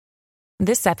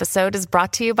This episode is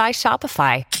brought to you by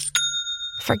Shopify.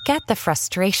 Forget the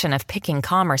frustration of picking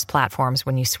commerce platforms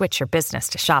when you switch your business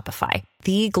to Shopify,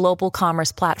 the global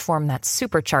commerce platform that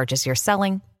supercharges your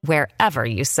selling wherever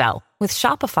you sell. With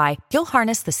Shopify, you'll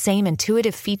harness the same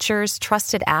intuitive features,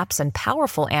 trusted apps, and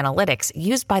powerful analytics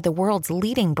used by the world's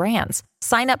leading brands.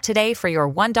 Sign up today for your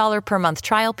 $1 per month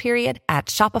trial period at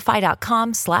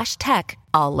shopify.com/tech,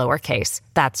 all lowercase.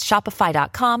 That's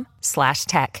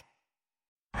shopify.com/tech.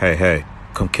 Hey,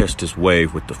 come catch this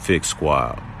wave with the Fix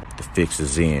Squad. The Fix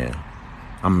is in.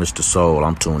 I'm Mr. Soul,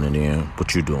 I'm tuning in.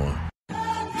 What you doing?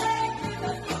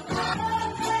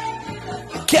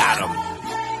 Got him!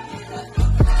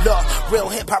 Look, real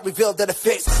hip-hop revealed that a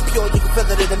fix. Pure, you can feel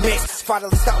it in the mix.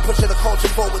 Finally stop pushing the culture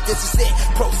forward, this is it.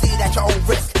 Proceed at your own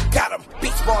risk. Got him!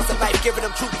 Beats, bars, and life, giving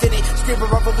them truth in it. Screaming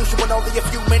revolution when only a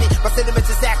few minutes. My sentiments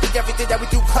exactly everything that we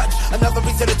do clutch. Another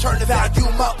reason to turn the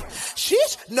volume up.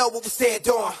 Shit, know what we said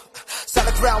on.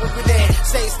 Solid ground we been in.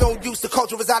 Say it's no use, the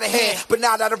culture was out of hand. But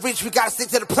now out of reach, we gotta stick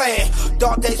to the plan.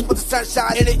 Dark days put the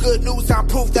sunshine in it. Good news, I'm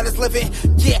proof that it's living.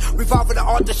 Yeah, revolving the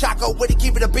art, the shotgun with it.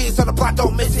 Keeping the beats on the block,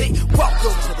 don't miss it.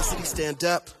 Welcome to the city, stand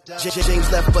up. James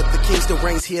left, but the king still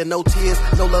reigns here. No tears,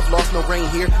 no love lost, no rain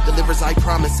here. Delivers, I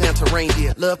promise, Santa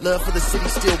reindeer. Love for the city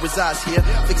still resides here.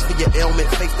 Fix for your ailment,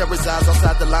 faith that resides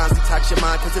outside the lines. Detox your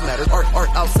mind, cause it matters. Art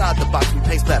outside the box, we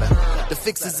pace better. The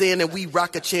fix is in and we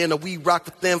rock a channel. We rock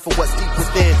with them for what's deep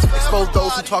within. Expose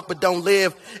those who talk but don't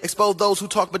live. Expose those who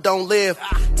talk but don't live.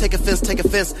 Take offense,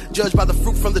 judged by the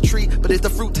fruit from the tree. But if the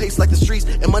fruit tastes like the streets,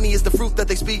 and money is the fruit that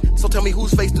they speak, so tell me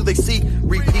whose face do they see?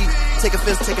 Repeat, take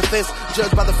offense,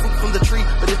 judged by the fruit from the tree.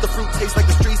 But if the fruit tastes like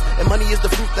the streets, and money is the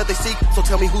fruit that they seek, so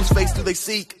tell me whose face do they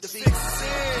seek?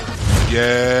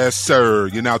 Yes, sir.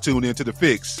 You're now tuned into The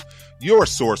Fix, your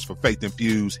source for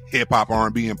faith-infused hip-hop,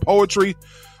 R&B, and poetry,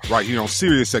 right here on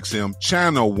Sirius XM,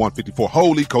 channel 154,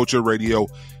 Holy Culture Radio.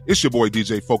 It's your boy,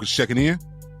 DJ Focus, checking in.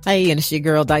 Hey, and it's your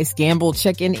girl, Dice Gamble,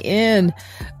 checking in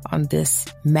on this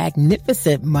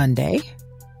magnificent Monday.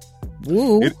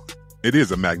 Woo. It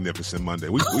is a magnificent Monday.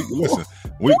 We listen.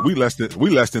 We less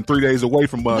than 3 days away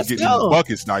from getting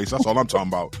buckets. Nice. That's all I'm talking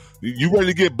about. You ready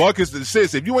to get buckets?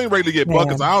 Sis, if you ain't ready to get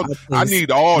buckets, I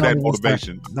need all that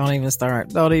motivation. Don't even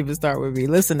start with me.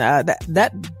 Listen,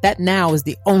 that now is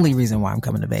the only reason why I'm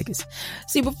coming to Vegas.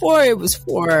 See, before it was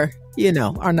for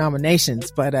our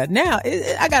nominations, but now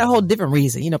I got a whole different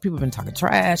reason. People have been talking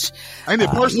trash. Ain't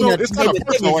it personal? It's kind of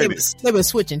personal, ain't it? They've been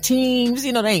switching teams. They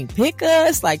ain't pick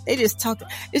us. Like, they just talk.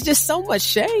 It's just so much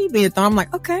shade being thrown. I'm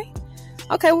like, okay,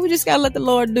 we just gotta let the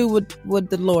Lord do what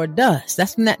the Lord does.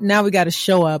 That's not, now we got to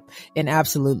show up and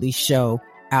absolutely show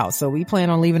out. So we plan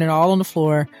on leaving it all on the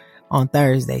floor on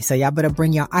Thursday. So y'all better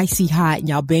bring y'all icy hot and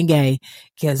y'all Bengay,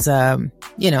 because I'm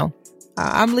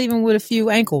leaving with a few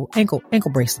ankle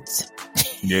bracelets.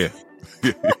 Yeah.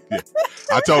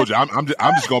 I told you, I'm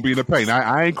just gonna be in the paint.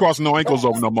 I ain't crossing no ankles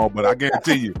over no more, but I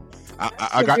guarantee you,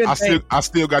 I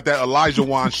still got that Elijah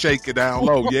wand shaking down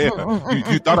low. Yeah,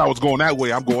 you thought I was going that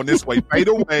way. I'm going this way. Fade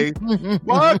away,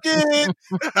 bucket.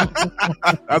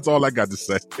 That's all I got to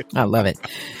say. I love it.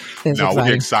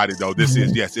 We're excited though. This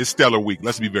is, it's Stellar Week.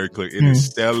 Let's be very clear. It is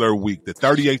Stellar Week. The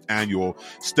 38th annual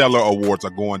Stellar Awards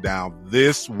are going down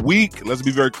this week. Let's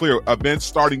be very clear. Events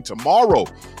starting tomorrow.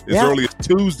 As early as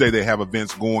Tuesday, they have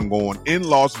events going on in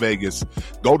Las Vegas.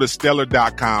 Go to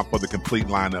stellar.com for the complete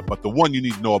lineup. But the one you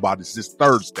need to know about is this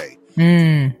Thursday.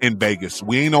 In Vegas.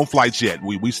 We ain't on flights yet.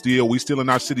 We still in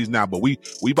our cities now, but we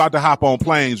about to hop on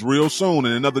planes real soon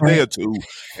in another day or two,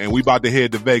 and we about to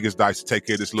head to Vegas, Dice, to take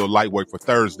care of this little light work for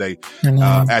Thursday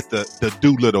at the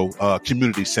Doolittle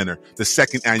Community Center. The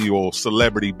second annual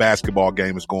celebrity basketball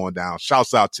game is going down.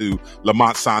 Shouts out to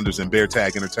Lamont Saunders and Bear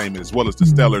Tag Entertainment, as well as the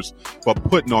Stellars, for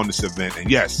putting on this event.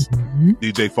 And yes,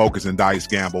 DJ Focus and Dice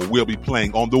Gamble will be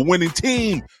playing on the winning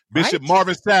team. Bishop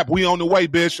Marvin Sapp, we on the way,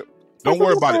 Bishop. Don't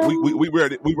worry about it. We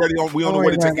ready. We on the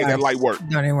way to take care of that light work.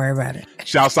 Don't even worry about it.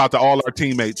 Shouts out to all our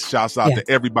teammates. Shouts out to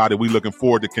everybody. We looking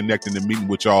forward to connecting and meeting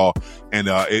with y'all. And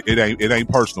it ain't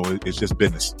personal. It's just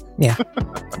business. Yeah.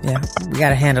 We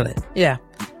gotta handle it. Yeah.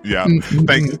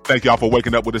 Thank y'all for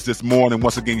waking up with us this morning.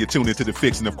 Once again, you're tuned into The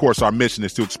Fix, and of course our mission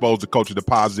is to expose the culture to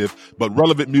positive but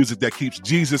relevant music that keeps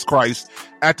Jesus Christ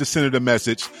at the center of the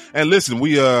message. And listen,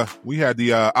 we had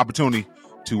the opportunity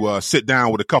to sit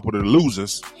down with a couple of the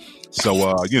losers.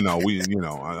 So,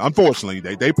 unfortunately,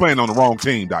 they playing on the wrong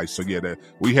team, Dice. So,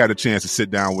 we had a chance to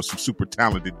sit down with some super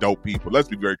talented, dope people. Let's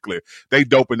be very clear. They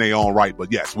dope in their own right.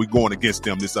 But, yes, we're going against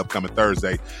them this upcoming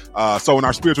Thursday. So, in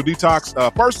our spiritual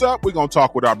detox, first up, we're going to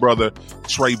talk with our brother,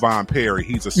 Trayvon Perry.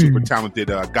 He's a super talented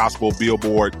gospel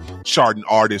Billboard charting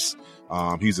artist.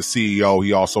 He's a CEO.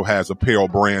 He also has apparel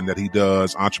brand that he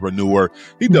does, entrepreneur.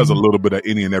 He does a little bit of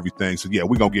any and everything. So yeah,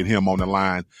 we're going to get him on the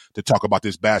line to talk about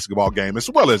this basketball game as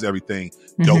well as everything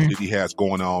dope that he has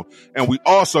going on. And we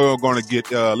also are going to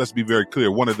get, let's be very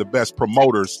clear, one of the best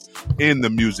promoters in the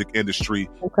music industry,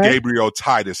 Gabriel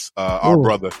Titus, our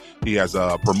brother. He has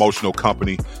a promotional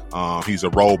company. He's a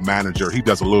road manager. He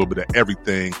does a little bit of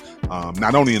everything,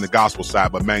 not only in the gospel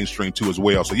side, but mainstream too as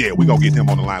well. So yeah, we're going to get him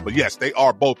on the line. But yes, they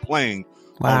are both playing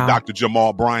on Dr.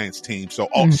 Jamal Bryant's team. So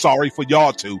sorry for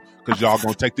y'all too, because y'all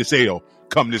going to take this L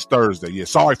come this Thursday. Yeah,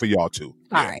 sorry for y'all too.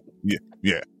 All right.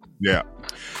 Yeah.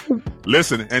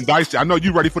 Listen, and Dice, I know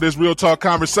you ready for this real talk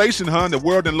conversation, huh? The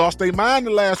world done lost their mind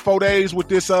the last 4 days with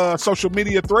this social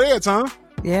media threads, huh?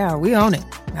 Yeah, we own it.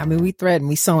 I mean, we threading,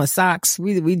 we sewing socks.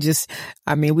 We just,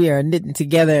 I mean, we are knitting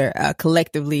together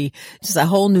collectively, just a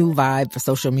whole new vibe for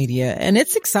social media. And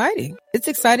it's exciting. It's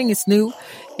exciting. It's new.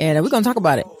 And we're going to talk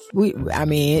about it. I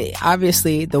mean,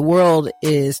 obviously the world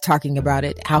is talking about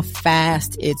it, how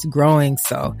fast it's growing.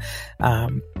 So,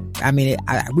 I mean,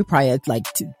 we probably have like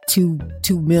 2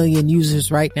 million users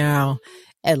right now.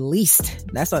 At least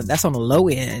that's on the low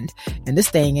end. And this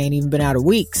thing ain't even been out a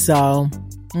week. So,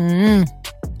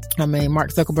 I mean, Mark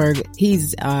Zuckerberg,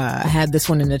 he's had this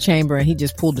one in the chamber and he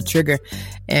just pulled the trigger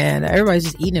and everybody's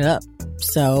just eating it up.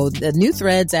 So the new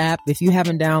Threads app, if you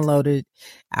haven't downloaded,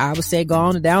 I would say go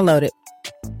on and download it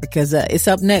because it's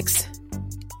up next.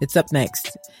 It's up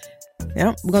next.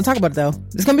 Yeah, we're going to talk about it though.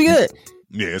 It's going to be good.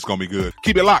 Yeah, it's going to be good.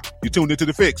 Keep it locked. You tuned into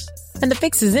The Fix. And The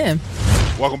Fix is in.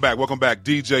 Welcome back.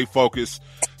 DJ Focus.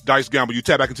 Dice Gamble, you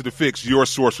tap back into The Fix, your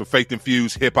source for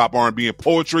faith-infused hip-hop, R&B, and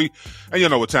poetry. And you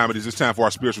know what time it is. It's time for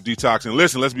our spiritual detox. And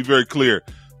listen, let's be very clear.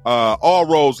 All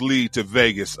roads lead to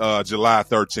Vegas, July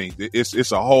 13th.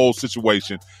 It's a whole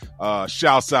situation.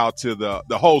 Shouts out to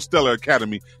the whole Stellar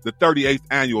Academy. The 38th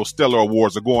annual Stellar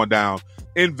Awards are going down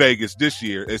in Vegas this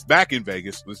year. It's back in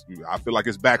Vegas. I feel like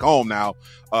it's back home now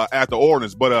at the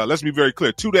Ordinance. But let's be very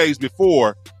clear. 2 days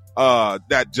before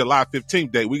that July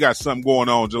 15th date, we got something going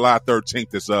on July 13th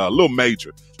that's a little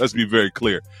major. Let's be very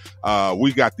clear.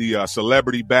 We got the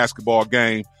celebrity basketball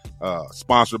game,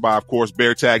 sponsored by, of course,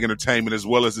 Bear Tag Entertainment as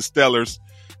well as the Stellars.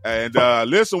 And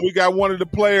listen, we got one of the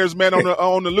players, man,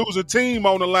 on the losing team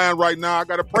on the line right now. I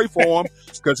got to pray for him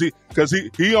because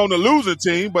he on the losing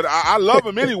team, but I love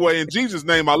him anyway. In Jesus'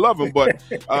 name, I love him. But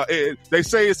they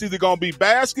say it's either going to be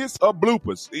baskets or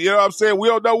bloopers. You know what I'm saying? We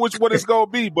don't know which one it's going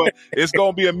to be, but it's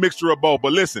going to be a mixture of both.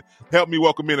 But listen, help me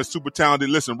welcome in a super talented,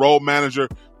 road manager,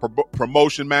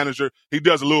 promotion manager. He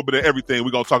does a little bit of everything. We're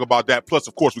going to talk about that. Plus,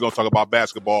 of course, we're going to talk about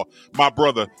basketball. My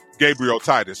brother, Gabriel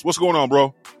Titus. What's going on,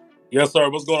 bro? Yes, sir.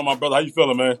 What's going on, my brother? How you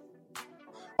feeling, man?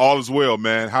 All is well,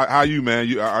 man. How you,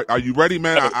 man? Are you ready,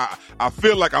 man? I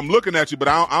feel like I'm looking at you, but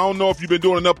I don't know if you've been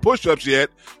doing enough push-ups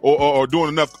yet or doing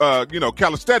enough,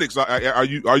 calisthenics. Are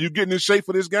you getting in shape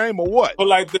for this game or what? But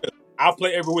like this, I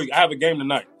play every week. I have a game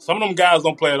tonight. Some of them guys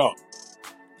don't play at all.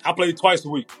 I play twice a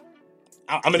week.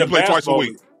 I'm in a basketball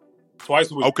league.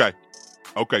 Twice a week.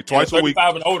 Okay. Twice a week.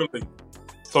 35 and older league.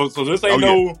 So this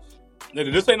ain't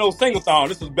this ain't no sing-a-thon.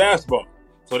 This is basketball.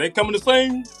 So they coming to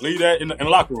sing, leave that in the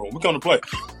locker room. We come to play.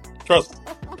 Trust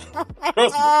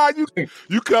me.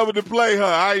 You coming to play, huh?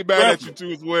 I ain't mad at you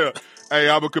too as well. Hey,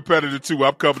 I'm a competitor too.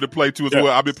 I'm coming to play too as well.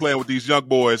 I've been playing with these young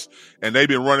boys, and they've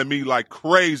been running me like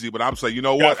crazy. But I'm saying, you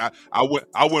know what? I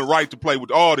went right to play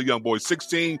with all the young boys,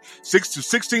 16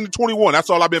 to 21. That's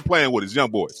all I've been playing with is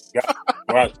young boys.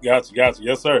 Gotcha.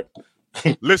 Yes, sir.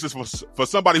 Listen, for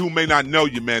somebody who may not know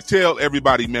you, man, tell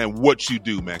everybody, man, what you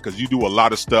do, man, because you do a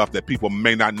lot of stuff that people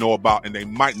may not know about, and they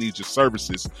might need your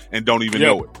services and don't even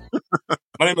know it.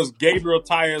 My name is Gabriel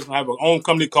Titus. I have my own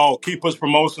company called Key Push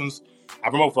Promotions. I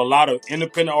promote for a lot of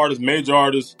independent artists, major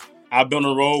artists. I've been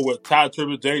on the road with Ty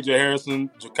Tribbett, J.J. Harrison,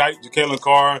 Ja'Kalen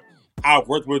Carr. I've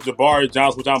worked with Jabari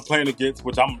Johnson, which I'm playing against,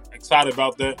 which I'm excited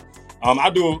about that. I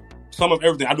do some of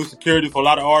everything. I do security for a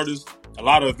lot of artists, a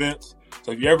lot of events.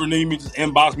 So if you ever need me, just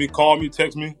inbox me, call me,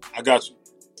 text me. I got you.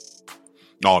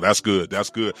 Oh, that's good.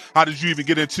 How did you even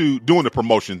get into doing the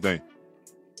promotion thing?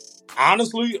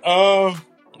 Honestly,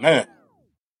 man,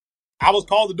 I was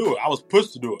called to do it. I was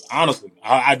pushed to do it. Honestly,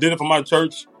 I did it for my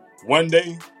church one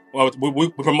day. Well,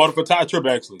 we promoted for Ty Tripp,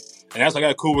 actually. And that's I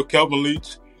got cool with Kelvin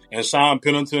Leach and Sean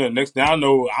Pennington. And next thing I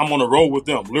know, I'm on the road with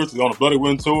them, literally on the Bloody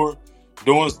Wind Tour,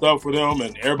 doing stuff for them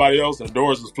and everybody else. And the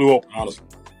doors just flew open, honestly.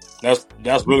 That's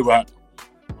really what happened.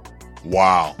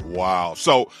 Wow.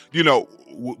 So,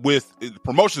 with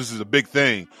promotions is a big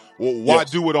thing. Well, why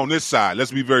do it on this side?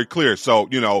 Let's be very clear. So,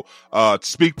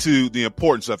 speak to the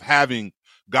importance of having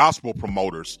gospel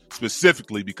promoters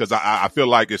specifically, because I feel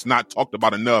like it's not talked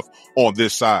about enough on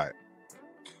this side.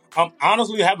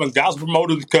 Honestly, having gospel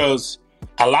promoters because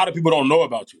a lot of people don't know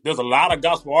about you. There's a lot of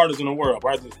gospel artists in the world,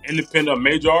 right? There's independent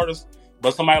major artists,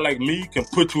 but somebody like me can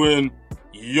put you in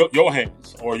your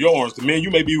hands or your arms. To me,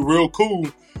 you may be real cool,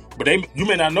 but you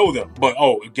may not know them. But,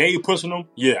 if Gabe pushing them,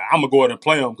 yeah, I'm going to go ahead and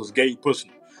play them because Gabe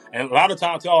pushing them. And a lot of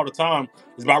times, all the time,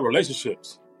 it's about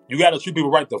relationships. You got to treat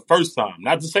people right the first time,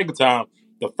 not the second time,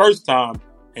 the first time,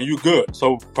 and you good.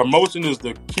 So promotion is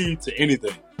the key to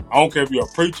anything. I don't care if you're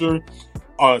a preacher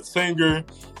or a singer.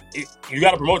 You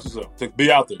got to promote yourself to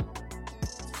be out there.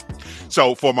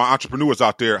 So for my entrepreneurs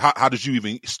out there, how did you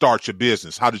even start your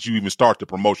business? How did you even start the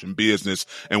promotion business?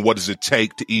 And what does it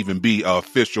take to even be an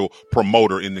official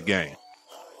promoter in the game?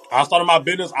 I started my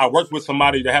business. I worked with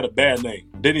somebody that had a bad name.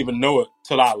 Didn't even know it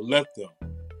till I left them.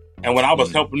 And when I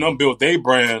was helping them build their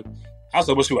brand, I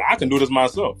said, well, shoot, I can do this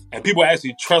myself. And people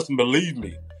actually trust and believe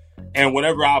me. And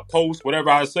whenever I post, whatever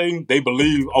I say, they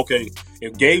believe, okay,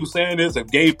 if Gabe's saying this, if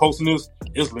Gabe posting this,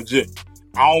 it's legit.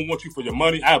 I don't want you for your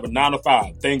money. I have a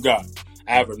 9-to-5. Thank God.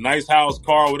 I have a nice house,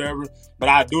 car, whatever. But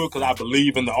I do it because I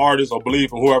believe in the artist or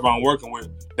believe in whoever I'm working with.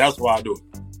 That's why I do it.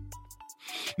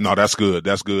 No, that's good.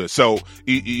 That's good. So,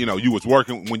 you was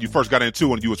working when you first got into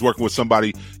it and you was working with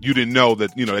somebody you didn't know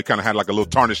that, they kind of had like a little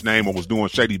tarnished name or was doing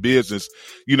shady business.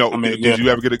 Did you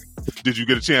ever did you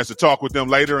get a chance to talk with them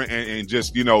later and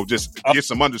just get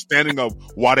some understanding of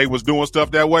why they was doing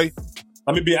stuff that way?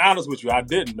 Let me be honest with you. I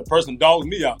didn't. The person dogged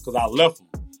me out because I left them.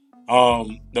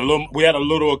 We had a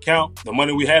little account, the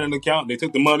money we had in the account, they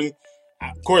took the money.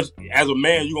 Of course, as a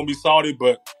man, you're going to be salty,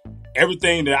 but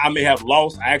everything that I may have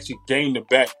lost, I actually gained it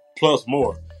back plus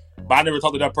more. But I never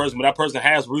talked to that person, but that person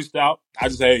has reached out. I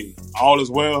just say, hey, all is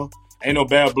well. Ain't no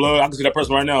bad blood. I can see that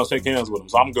person right now and shake hands with him,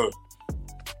 so I'm good.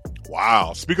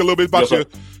 Wow. Speak a little bit about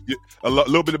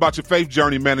your faith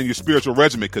journey, man, and your spiritual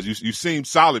regimen, because you seem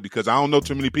solid, because I don't know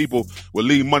too many people will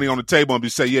leave money on the table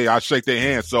and say, yeah, I shake their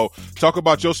hands. So talk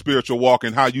about your spiritual walk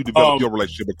and how you developed your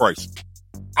relationship with Christ.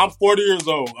 I'm 40 years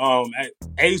old. At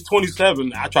age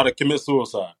 27, I tried to commit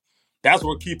suicide. That's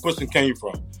where Keep Pushing came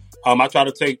from. I tried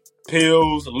to take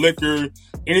pills, liquor,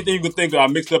 anything you could think of. I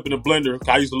mixed up in a blender.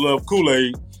 I used to love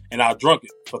Kool-Aid, and I drunk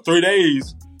it. For 3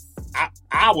 days,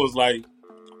 I was like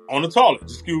on the toilet.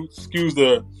 Excuse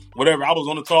the whatever. I was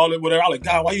on the toilet, whatever. I was like,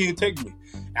 God, why you didn't take me?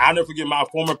 And I'll never forget my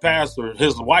former pastor,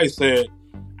 his wife said,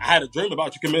 I had a dream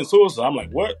about you committing suicide. I'm like,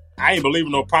 what? I ain't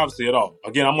believing no prophecy at all.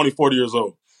 Again, I'm only 40 years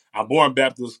old. I'm born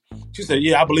Baptist. She said,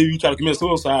 yeah, I believe you tried to commit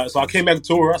suicide. So I came back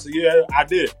to her. I said, yeah, I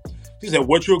did. She said,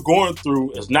 what you're going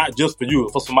through is not just for you,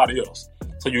 it's for somebody else.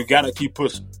 So you got to keep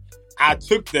pushing. I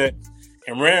took that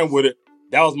and ran with it.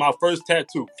 That was my first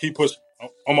tattoo, Keep Pushing,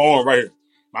 on my arm right here.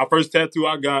 My first tattoo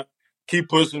I got, Keep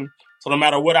Pushing. So no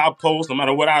matter what I post, no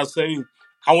matter what I say,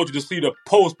 I want you to see the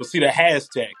post, but see the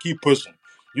hashtag, Keep Pushing.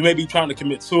 You may be trying to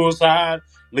commit suicide,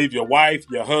 leave your wife,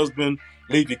 your husband,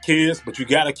 leave your kids, but you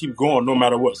got to keep going no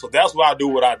matter what. So that's why I do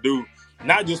what I do,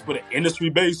 not just for the industry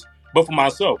base, but for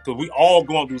myself, because we all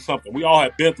going through something. We all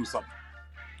have been through something.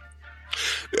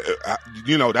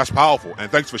 That's powerful.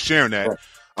 And thanks for sharing that.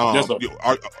 Yes,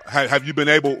 have you been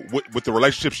able, with the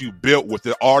relationships you built with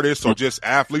the artists or just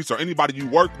athletes or anybody you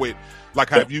work with, like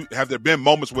have there been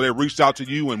moments where they reached out to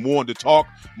you and wanted to talk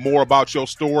more about your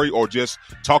story or just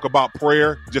talk about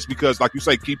prayer, just because, like you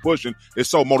say, keep pushing, it's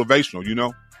so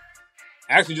motivational,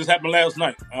 Actually just happened last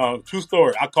night. True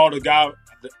story. I called a guy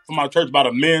from my church about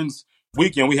a men's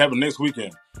weekend we have it next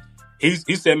weekend. He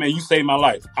said, man, you saved my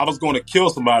life. I was going to kill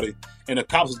somebody and the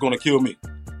cops was going to kill me.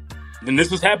 And this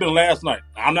just happened last night.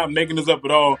 I'm not making this up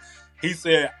at all. He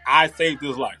said, I saved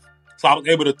his life. So I was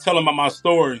able to tell him about my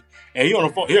story. And he on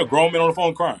the phone, he a grown man on the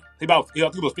phone crying. He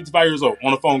was 55 years old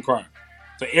on the phone crying.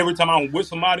 So every time I'm with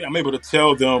somebody, I'm able to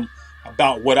tell them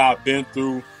about what I've been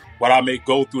through, what I may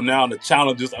go through now, and the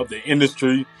challenges of the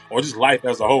industry or just life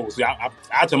as a whole. See,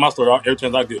 I tell my story every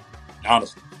chance I get,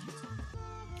 honestly.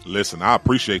 Listen, I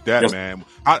appreciate that, yes, man.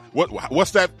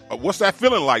 What's that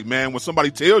feeling like, man, when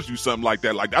somebody tells you something like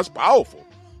that? Like, that's powerful.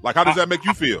 Like, how does that make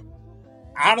you feel?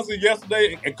 Honestly,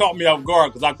 yesterday, it caught me off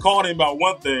guard because I called him about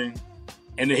one thing,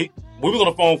 and we was on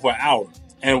the phone for an hour,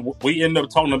 and we ended up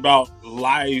talking about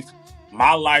life,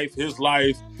 my life, his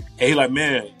life, and he like,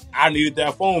 man, I needed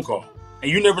that phone call. And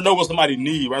you never know what somebody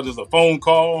needs, whether it's a phone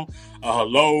call, a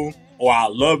hello, or I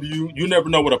love you. You never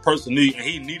know what a person needs, and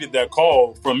he needed that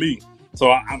call from me. So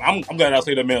I'm glad I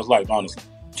saved that man's life, honestly.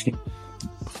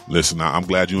 Listen, I'm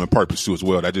glad you in purpose too as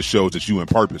well. That just shows that you in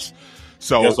purpose.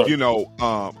 So, yes,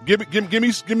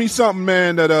 give me something,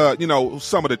 man, that,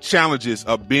 some of the challenges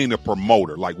of being a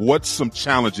promoter. Like, what's some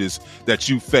challenges that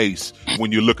you face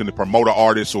when you're looking to promote an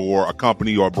artist or a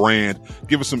company or a brand?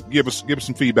 Give us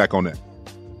some feedback on that.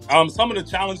 Some of the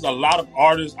challenges, a lot of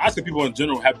artists, I see people in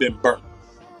general have been burnt.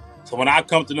 So when I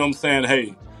come to them saying,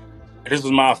 hey, this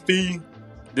is my fee,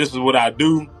 this is what I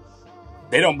do,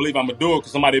 they don't believe I'm going to do it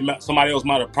because somebody else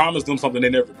might have promised them something they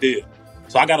never did.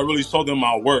 So I got to really show them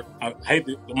my work. I hate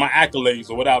my accolades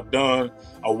or what I've done,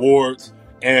 awards,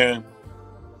 and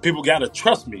people got to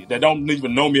trust me that don't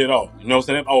even know me at all. You know what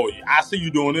I'm saying? Oh, I see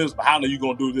you doing this, but how are you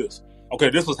going to do this? Okay,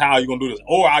 this is how you're going to do this.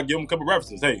 Or I give them a couple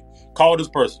references. Hey, call this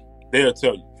person. They'll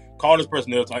tell you. Call this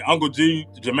person. They'll tell you. Like Uncle G,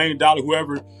 Jermaine Dollar,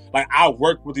 whoever. Like, I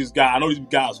work with these guys. I know these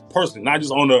guys personally, not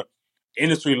just on the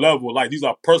industry level. Like, these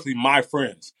are personally my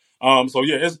friends. So,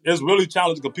 yeah, it's really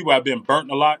challenging because people have been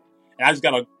burnt a lot. And I just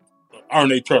got to earn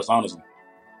their trust, honestly.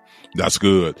 That's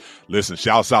good. Listen,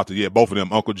 shouts out to, both of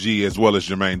them, Uncle G as well as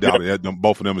Jermaine Dowdy.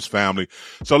 Both of them is family.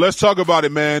 So let's talk about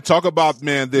it, man. Talk about,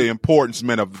 man, the importance,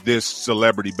 man, of this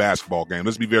celebrity basketball game.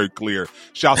 Let's be very clear.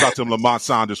 Shouts out to Lamont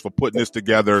Saunders for putting this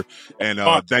together. And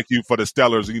thank you for the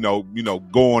Stellars,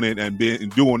 going in and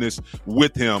doing this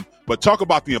with him. But talk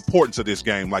about the importance of this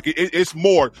game. Like, it's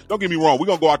more, don't get me wrong, we're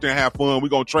going to go out there and have fun. We're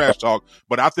going to trash talk.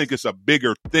 But I think it's a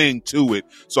bigger thing to it.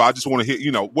 So I just want to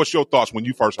hear, what's your thoughts when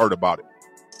you first heard about it?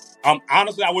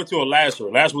 Honestly, I went to it last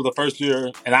year. Last year was the first year,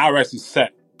 and I actually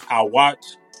sat. I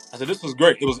watched. I said, this is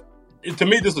great. To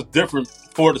me, this is different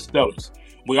for the Stellars.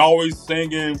 We always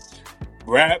singing,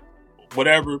 rap,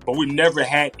 whatever, but we never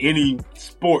had any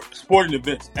sporting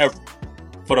events ever.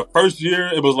 For the first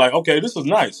year, it was like, okay, this is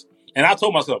nice. And I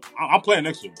told myself, I'm playing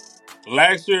next year.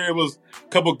 Last year, it was a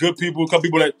couple good people, a couple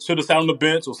people that should have sat on the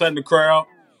bench or sat in the crowd.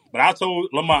 But I told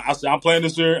Lamont, I said, I'm playing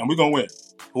this year, and we're going to win.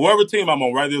 Whoever team I'm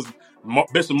on, right, there's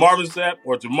Bishop Marvin Sapp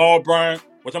or Jamal Bryant,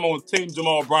 which I'm on Team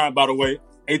Jamal Bryant, by the way.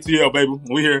 ATL, baby.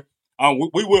 We here.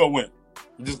 We will win.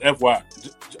 Just FYI.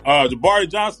 Jabari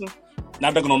Johnson,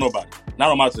 not dunking on nobody. Not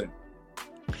on my team.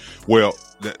 Well,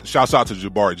 shouts out to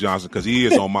Jabari Johnson because he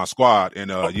is on my squad.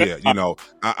 And,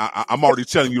 I'm already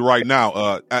telling you right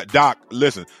now, Doc,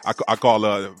 listen, I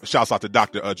call, shouts out to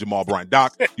Dr. Jamal Bryant.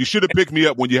 Doc, you should have picked me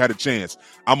up when you had a chance.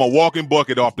 I'm a walking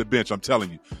bucket off the bench. I'm telling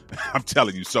you. I'm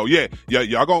telling you. So,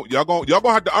 y'all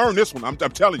gonna have to earn this one. I'm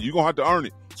telling you, you're gonna have to earn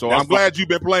it. So I'm glad you've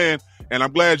been playing. And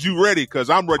I'm glad you're ready because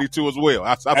I'm ready too as well.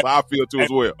 That's how I feel too as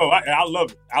well. Oh, I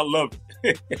love it. I love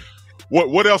it.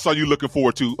 What else are you looking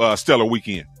forward to, Stellar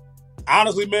Weekend?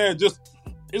 Honestly, man,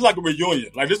 it's like a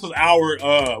reunion. Like, this is our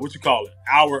our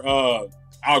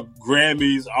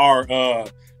Grammys, our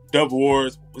Dove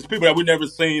Awards. It's people that we've never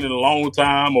seen in a long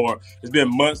time, or it's been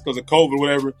months because of COVID or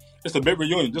whatever. It's a big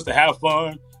reunion just to have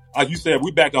fun. Like you said, we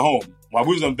back at home. While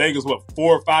we was in Vegas, 4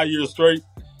 or 5 years straight.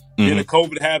 Mm-hmm. Then the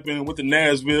COVID happened, went to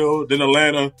Nashville, then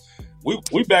Atlanta.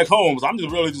 We back home. So I'm just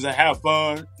really just to have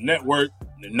fun, network,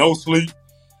 no sleep.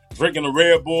 Drinking a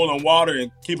Red Bull and water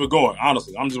and keep it going.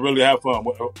 Honestly, I'm just really have fun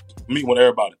meeting with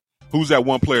everybody. Who's that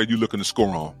one player you looking to score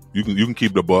on? You can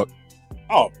keep the buck.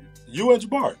 Oh, you and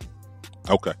Jabari.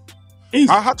 Okay.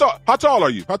 Easy. How tall are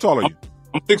you? I'm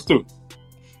 6'2".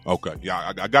 Okay.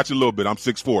 Yeah, I got you a little bit. I'm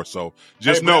 6'4". So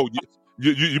just know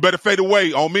you better fade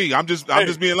away on me. I'm just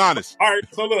being honest. All right.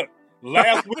 So look,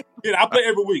 last week I play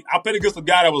every week. I played against a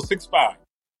guy that was 6'5".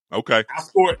 Okay. I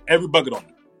scored every bucket on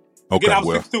him. Okay. Again, I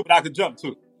was 6'2", but I could jump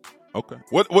too. Okay.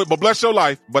 But bless your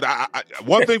life. But I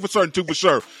one thing for certain, too, for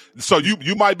sure. So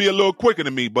you might be a little quicker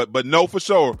than me, but know for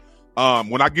sure,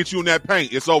 when I get you in that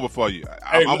paint, it's over for you.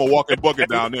 I'm a walking bucket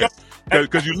down there.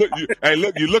 Because you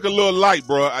look a little light,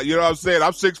 bro. You know what I'm saying?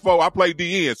 I'm 6'4". I play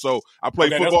DN, so I play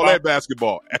football and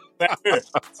basketball.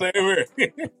 Same here.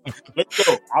 Let's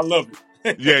go. I love it.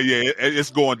 Yeah,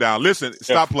 it's going down. Listen,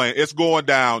 stop playing. It's going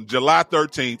down July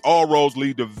 13th. All roads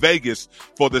lead to Vegas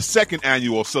for the second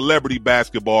annual celebrity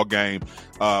basketball game.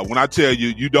 When I tell you,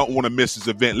 you don't want to miss this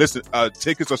event. Listen,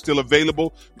 tickets are still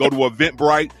available. Go to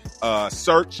Eventbrite,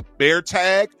 search Bear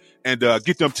Tag, and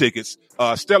get them tickets.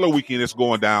 Stellar Weekend is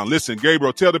going down. Listen,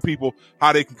 Gabriel, tell the people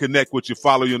how they can connect with you,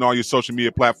 follow you on all your social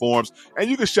media platforms, and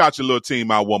you can shout your little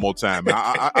team out one more time,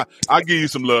 man. I'll give you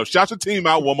some love. Shout your team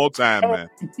out one more time, man.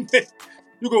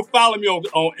 You can follow me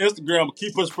on Instagram,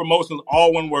 Keep Us Promotions,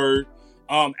 all one word.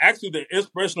 Actually, the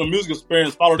Inspirational Music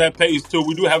Experience, follow that page too.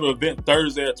 We do have an event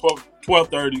Thursday at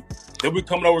 12:30. Then we're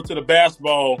coming over to the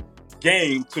basketball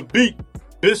game to beat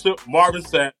Bishop Marvin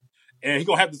Sapp. And he's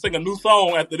going to have to sing a new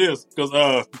song after this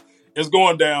because it's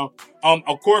going down.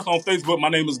 Of course, on Facebook, my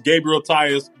name is Gabriel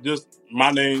Tyus, just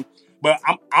my name. But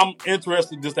I'm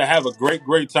interested just to have a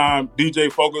great time.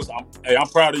 DJ Focus, I'm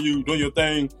proud of you doing your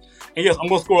thing. And yes, I'm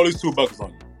going to score at least 2 buckets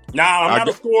on you. Now, I'm not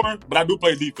a scorer, but I do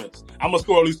play defense. I'm going to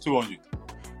score at least 2 on you.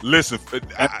 Listen,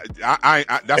 I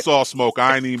that's all smoke.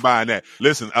 I ain't even buying that.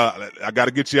 Listen, I got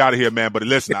to get you out of here, man. But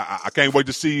listen, I can't wait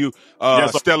to see you.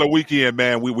 Yes, sir. Stellar weekend,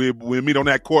 man. We meet on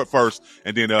that court first,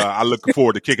 and then I look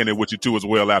forward to kicking it with you too as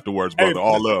well afterwards, brother. Hey,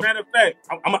 all love. matter of fact,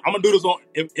 I'm gonna do this on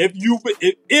if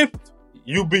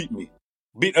you beat me,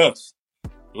 beat us,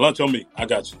 lunch on me. I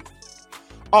got you.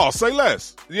 Oh, say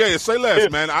less. Yeah, say less,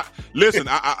 man.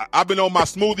 I've been on my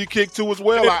smoothie kick too as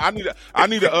well. I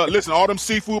need to listen. All them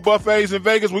seafood buffets in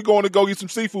Vegas. We going to go eat some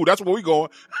seafood. That's where we going.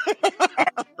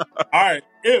 All right.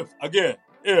 If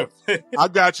I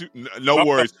got you. No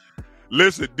worries.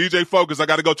 Listen, DJ Focus. I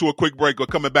got to go to a quick break. We're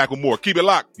coming back with more. Keep it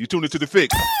locked. You tune into The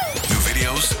Fix. New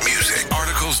videos, music,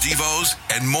 articles, devos,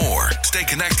 and more. Stay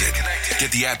connected.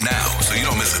 Get the app now so you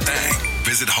don't miss a thing.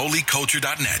 Visit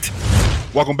holyculture.net.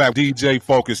 Welcome back, DJ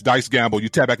Focus, Dice Gamble. You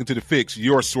tap back into The Fix,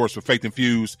 your source for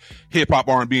faith-infused hip-hop,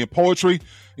 R&B, and poetry.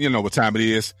 You know what time it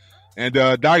is. And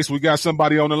Dice, we got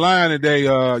somebody on the line today.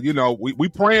 We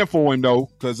praying for him though,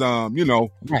 because we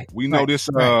know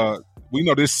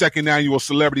this second annual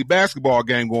celebrity basketball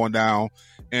game going down,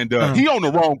 and he on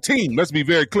the wrong team. Let's be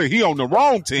very clear, he on the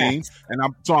wrong team, and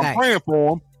I'm praying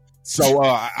for him. So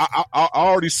I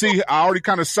already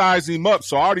kind of sized him up.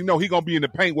 So I already know he gonna be in the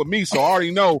paint with me. So I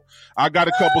already know I got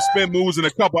a couple spin moves and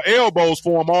a couple elbows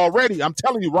for him already. I'm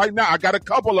telling you right now, I got a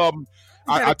couple of them.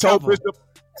 I told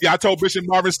Bishop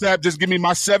Marvin Stapp, just give me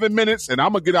my 7 minutes and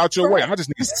I'm gonna get out your way. I just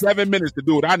need 7 minutes to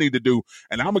do what I need to do,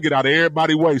 and I'm gonna get out of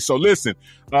everybody's way. So listen,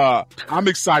 I'm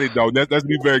excited though. Let's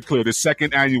be very clear. The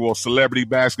second annual celebrity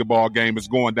basketball game is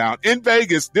going down in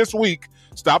Vegas this week.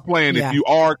 Stop playing. Yeah. If you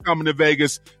are coming to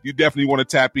Vegas, you definitely want to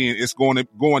tap in. It's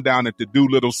going down at the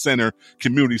Doolittle Center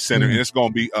Community Center, and it's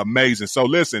going to be amazing. So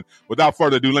listen, without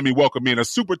further ado, let me welcome in a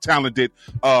super talented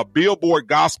Billboard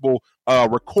gospel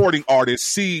recording artist,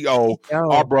 CEO,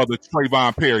 our brother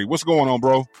Trayvon Perry. What's going on,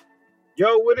 bro?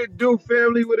 Yo, what it do,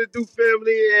 family? What it do,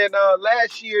 family? And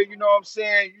last year, you know what I'm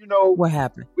saying, what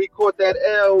happened? We caught that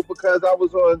L because I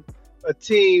was on a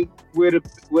team where the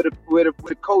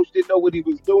coach didn't know what he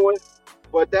was doing.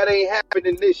 But that ain't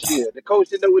happening this year. The coach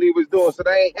didn't know what he was doing, so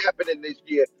that ain't happening this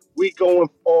year. We going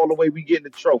all the way. We getting the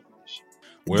trophy this year.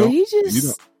 Well, did he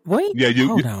just wait? Yeah,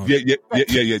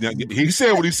 yeah. He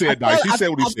said what he said, Dice. He said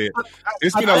what he said.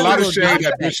 It's been a lot of shade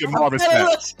at Bishop Marvin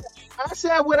Stapp. I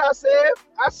said what I said.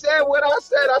 I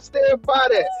stand by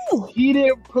that. He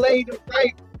didn't play the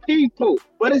right people,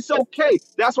 but it's okay.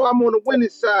 That's why I'm on the winning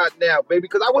side now, baby,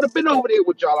 because I would have been over there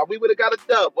with y'all. We would have got a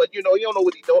dub, but you don't know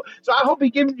what he's doing. So I hope he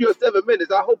gives you 7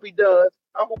 minutes. I hope he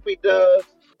does.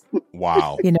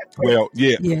 Wow. Well,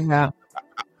 yeah.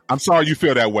 I'm sorry you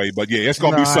feel that way, but yeah, it's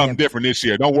gonna be something different this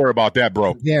year. Don't worry about that,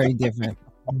 bro. Very different.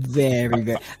 Very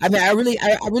good. I mean,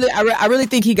 I really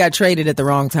think he got traded at the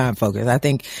wrong time, Focus. I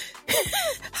think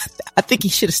he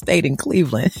should have stayed in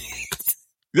Cleveland.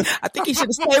 I think he should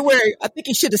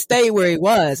have stayed where he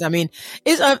was. I mean,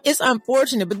 it's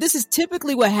unfortunate, but this is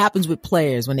typically what happens with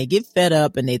players when they get fed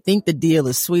up and they think the deal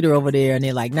is sweeter over there, and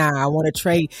they're like, "Nah, I want to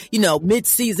trade."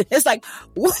 Mid-season, it's like,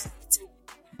 what?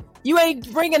 You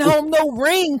ain't bringing home no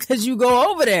ring because you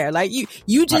go over there. Like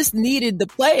you just needed the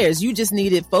players. You just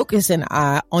needed focus and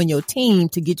eye on your team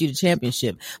to get you the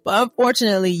championship. But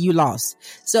unfortunately, you lost.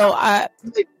 So I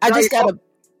just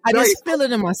feel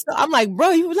it in myself. I'm like, bro,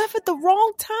 you left at the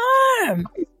wrong time.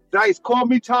 Dice, call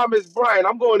me Thomas Bryant.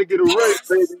 I'm going to get a ring,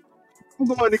 baby. I'm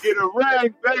going to get a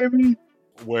ring, baby.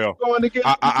 Well, I'm going to get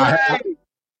a ring.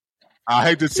 I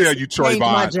hate to tell you, Trayvon.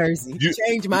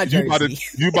 Change my jersey.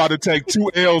 You about to take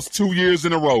 2 L's 2 years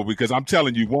in a row, because I'm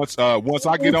telling you, once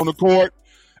I get on the court,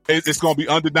 it's going to be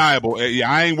undeniable.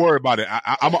 I ain't worried about it.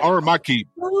 I'm going to earn my keep.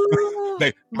 I'm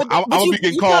going to be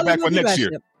getting called back for next year.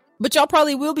 But y'all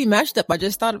probably will be matched up. I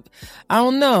just thought, I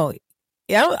don't know.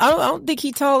 Yeah, I don't think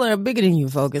he's taller or bigger than you,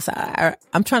 Focus.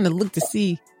 I'm trying to look to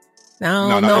see. I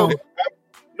don't know.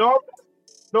 No,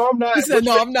 I'm not. He said,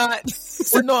 no, I'm not. He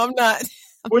said, no, I'm not.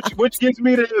 Which gives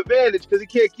me the advantage because he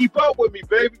can't keep up with me,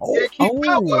 baby. Can't keep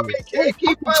up with me.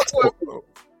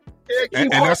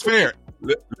 And that's fair.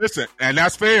 Listen, and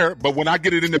that's fair. But when I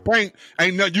get it in the paint,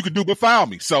 ain't nothing you can do but foul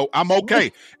me. So I'm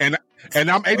okay. And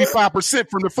I'm 85%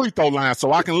 from the free throw line,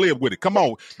 so I can live with it. Come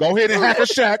on, go ahead and hack a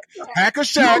shack,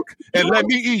 and let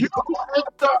me eat. You're gonna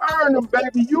have to earn them,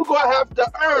 baby. You're gonna have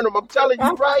to earn them. I'm telling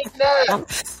you right now.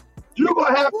 You're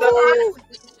gonna have to earn them.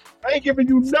 I ain't giving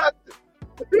you nothing.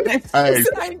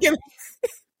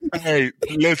 Hey,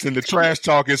 listen, the trash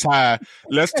talk is high.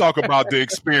 Let's talk about the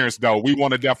experience, though. We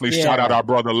want to definitely shout out our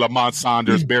brother Lamont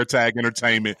Saunders, Bear Tag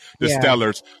Entertainment, the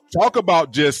Stellars. Talk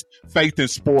about just faith in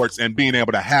sports and being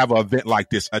able to have an event like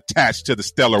this attached to the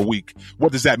Stellar Week.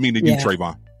 What does that mean to you,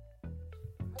 Trayvon?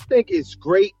 think it's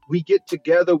great. We get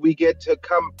together, we get to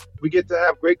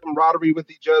have great camaraderie with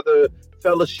each other,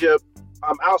 fellowship,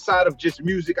 outside of just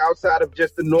music, outside of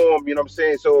just the norm, you know what I'm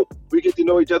saying? So we get to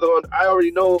know each other. I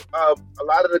already know a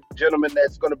lot of the gentlemen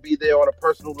that's going to be there on a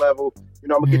personal level. You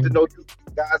know, I'm going to get to know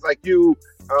guys like you,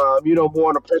 more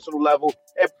on a personal level.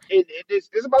 And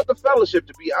it's about the fellowship,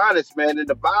 to be honest, man. And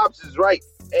the vibes is right.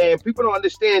 And people don't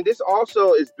understand this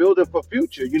also is building for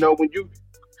future. You know, when you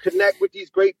connect with these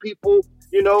great people,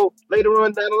 later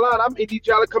on down the line, I may need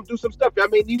y'all to come do some stuff. I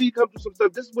may need you to come do some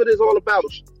stuff. This is what it's all about.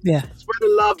 Yeah.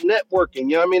 Spreading love, networking.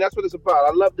 You know what I mean? That's what it's about.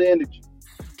 I love the energy.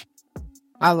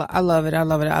 I love it. I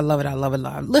love it. I love it. I love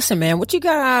it. Listen, man, what you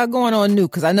got going on new?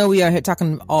 Because I know we are here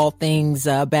talking all things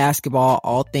basketball,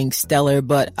 all things stellar.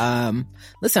 But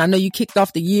listen, I know you kicked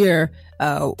off the year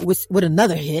with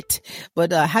another hit.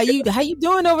 But how you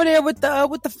doing over there with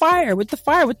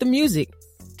the music?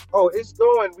 Oh, it's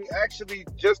going. We actually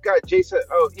just got Jason.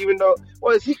 Oh, even though,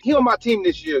 he on my team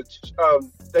this year.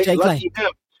 Jay lucky Clay.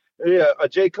 him. Yeah,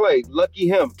 Jay Clay. Lucky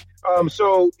him.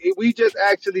 So we just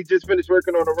finished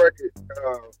working on a record.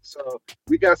 So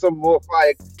we got some more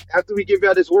fire. After we give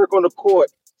y'all this work on the court,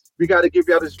 we got to give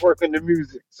y'all this work in the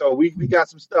music. So we got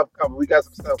some stuff coming.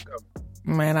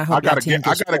 Man, I hope I got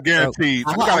a guaranteed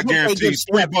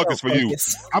 3 buckets for you.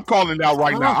 I'm calling it out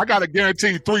right now. I got a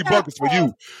guaranteed 3 buckets for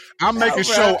you. I'm making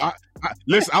sure.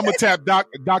 Listen, I'm gonna tap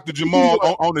Dr. Jamal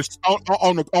on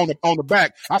the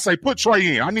back. I say, put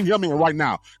Trey in. I need him in right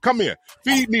now. Come here,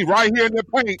 feed me right here in the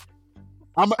paint.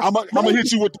 I'm gonna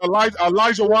hit you with the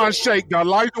Elijah Wan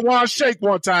shake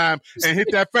one time and hit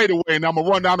that fadeaway, and I'm gonna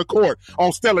run down the court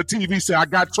on Stellar TV. Say I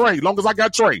got Trey. Long as I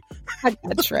got Trey.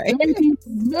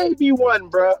 Maybe one,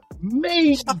 bro.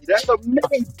 Maybe that's a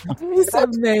maybe. It's a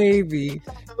maybe.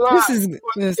 This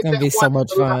is gonna be so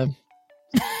much fun.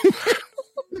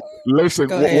 Listen,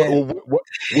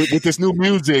 with this new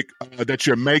music that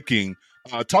you're making.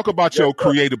 Talk about your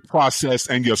creative process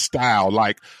and your style.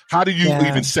 Like, how do you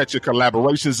even set your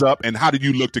collaborations up, and how do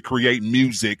you look to create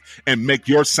music and make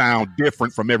your sound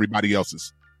different from everybody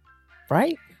else's?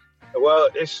 Right. Well,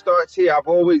 it starts here. I've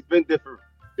always been different.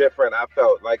 I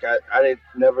felt like I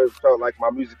never felt like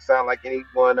my music sounded like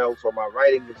anyone else, or my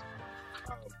writing was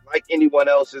like anyone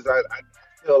else's. I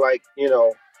feel like,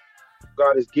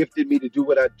 God has gifted me to do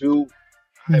what I do.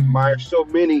 I admire so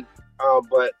many,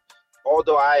 but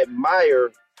although I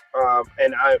admire,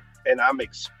 and I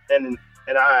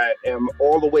am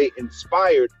all the way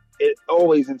inspired, it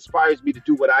always inspires me to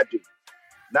do what I do,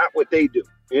 not what they do.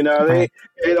 You know what I mean?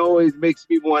 It always makes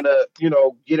me want to,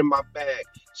 get in my bag.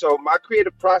 So my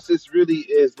creative process really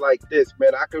is like this,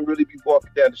 man. I can really be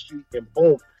walking down the street and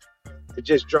boom, it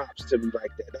just drops to me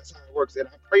like that. That's how it works. And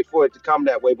I pray for it to come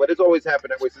that way, but it's always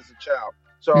happened that way since a child.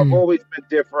 So I've always been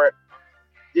different.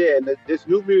 Yeah, and this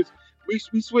new music, we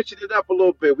switching it up a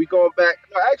little bit. We going back.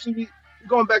 No, actually, we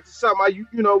going back to something.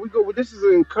 We go. This is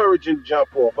an encouraging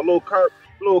jump off, a little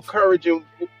encouraging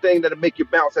thing that'll make you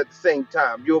bounce at the same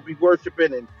time. You'll be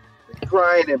worshiping and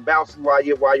crying and bouncing while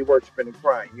you're worshiping and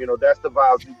crying. That's the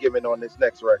vibes we're giving on this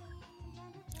next record.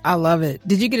 I love it.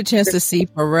 Did you get a chance to see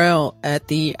Pharrell at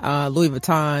the Louis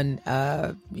Vuitton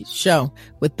show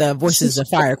with the Voices of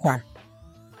Fire choir?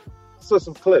 So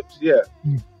some clips, yeah.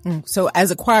 So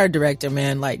as a choir director,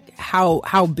 man, like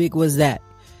how big was that?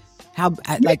 I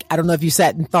don't know if you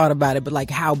sat and thought about it, but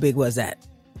like how big was that?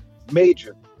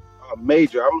 Major. I'm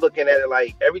looking at it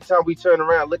like every time we turn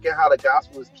around, look at how the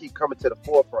gospels keep coming to the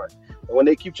forefront. And when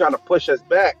they keep trying to push us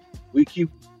back, we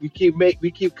keep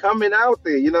coming out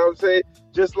there. You know what I'm saying?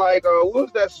 Just like what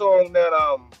was that song that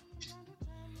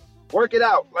Work It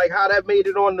Out, like how that made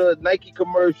it on the Nike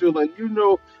commercial, and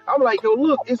I'm like, yo,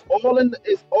 look, it's all in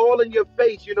your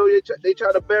face. They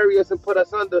try to bury us and put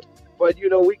us under, but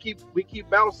we keep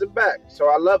bouncing back. So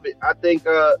I love it. I think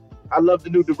I love the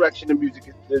new direction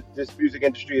this music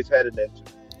industry is headed into.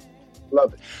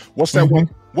 Love it. What's that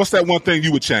one thing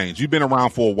you would change? You've been around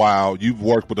for a while. You've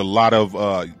worked with a lot of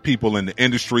people in the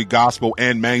industry, gospel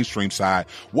and mainstream side.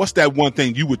 What's that one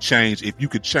thing you would change if you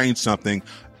could change something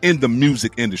in the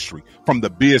music industry from the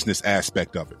business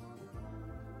aspect of it?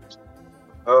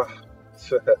 Do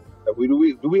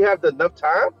we have enough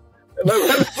time?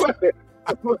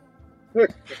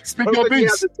 Speak your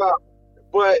piece.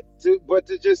 But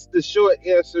the short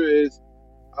answer is,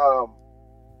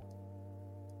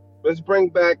 let's bring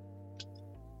back,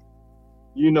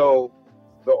 the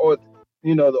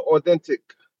authentic,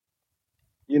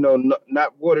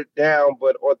 not watered down,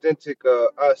 but authentic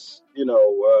us,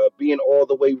 being all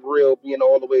the way real, being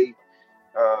all the way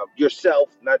yourself,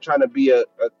 not trying to be a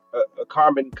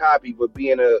carbon copy, but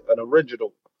being an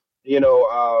original,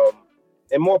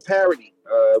 and more parody.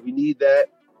 We need that.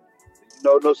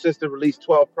 No sense to release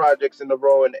 12 projects in a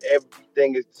row and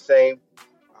everything is the same.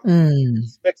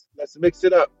 Let's mix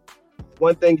it up.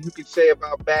 One thing you could say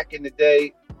about back in the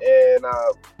day, and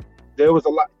there was a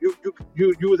lot. You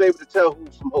was able to tell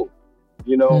who's from who,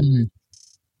 you know.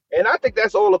 And I think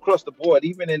that's all across the board,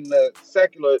 even in the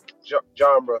secular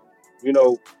genre. You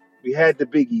know, we had the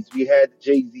Biggies, we had the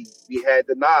Jay-Z, we had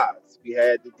the Nas, we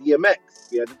had the DMX,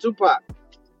 we had the Tupac.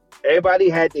 Everybody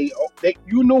had you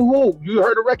knew who. You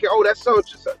heard a record, oh, that's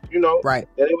such and such, you know. Right.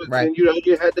 And it was, right. And, you know,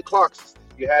 you had the Clark sisters,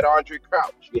 you had Andre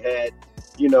Crouch, you had,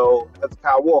 you know,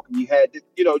 Kyle Walker, you had,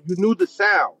 you know, you knew the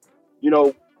sound. You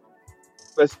know,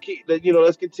 let's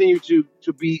continue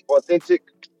to be authentic,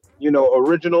 you know,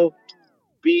 original,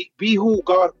 be who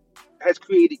God has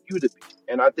created you to be,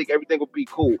 and I think everything will be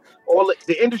cool. All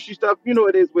the industry stuff, you know,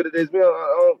 it is what it is.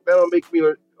 That don't make me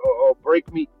or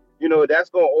break me. You know,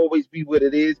 that's gonna always be what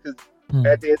it is, because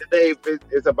at the end of the day,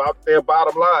 it's about their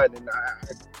bottom line, and I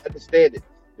understand it.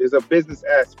 There's a business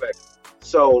aspect,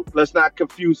 so let's not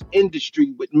confuse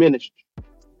industry with ministry.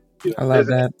 You know, I love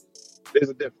that. There's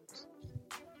a difference.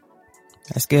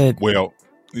 That's good. Well,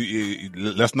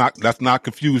 let's not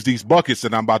confuse these buckets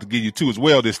that I'm about to give you too as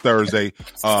well this Thursday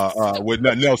with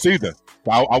nothing else either.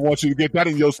 I want you to get that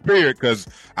in your spirit, because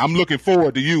I'm looking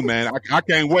forward to you, man. I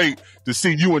can't wait to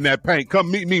see you in that paint.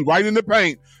 Come meet me right in the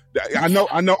paint. I know.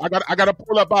 I got to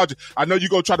pull up out you. I know you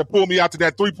gonna try to pull me out to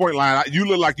that 3-point line. You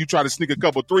look like you try to sneak a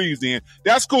couple threes in.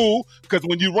 That's cool, because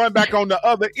when you run back on the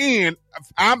other end,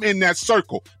 I'm in that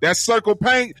circle. That circle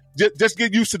paint. Just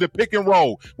get used to the pick and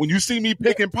roll. When you see me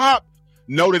pick and pop,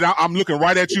 know that I'm looking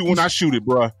right at you when I shoot it,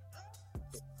 bruh.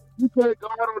 You can't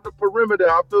guard on the perimeter.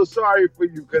 I feel sorry for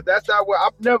you, because that's not where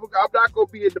I'm not gonna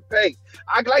be in the paint.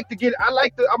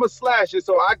 I'm a slasher,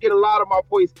 so I get a lot of my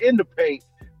points in the paint.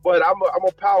 But I'm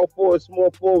a power forward, small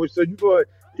forward. So you go,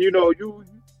 you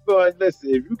listen.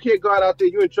 If you can't guard out there,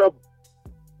 you're in trouble.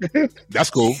 That's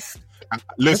cool.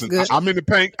 Listen, I'm in the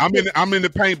paint. I'm in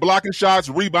the paint, blocking shots,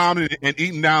 rebounding, and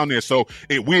eating down there. So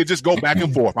we'll just go back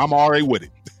and forth. I'm already with it.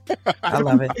 I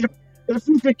love it. If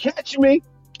you can catch me.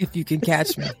 If you can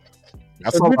catch me.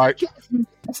 That's all right.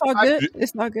 It's all good.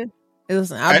 It's all good.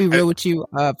 Listen, I'll be real with you.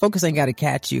 Focus ain't got to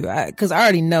catch you, because I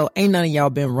already know ain't none of y'all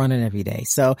been running every day.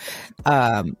 So,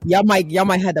 y'all might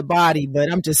have the body, but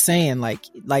I'm just saying,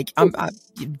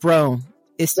 bro,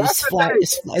 it's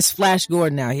it's Flash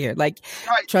Gordon out here. Like,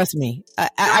 trust me.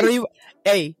 I don't even.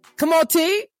 Hey, come on,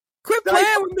 T. Quit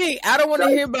playing with me. I don't want to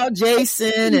hear about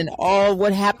Jason and all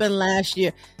what happened last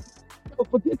year.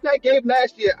 Forget that game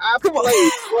last year. I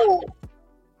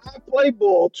play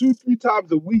ball 2-3 times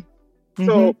a week.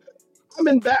 So.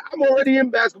 I'm already in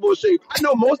basketball shape. I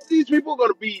know most of these people are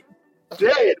going to be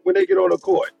dead when they get on the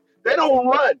court. They don't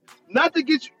run. Not to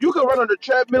get you. You can run on the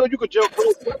treadmill. You can jump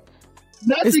rope.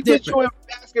 Not to get you in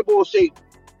basketball shape.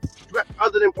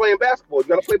 Other than playing basketball, you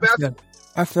got to play basketball.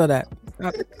 I feel that.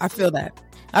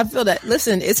 I feel that.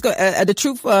 Listen, the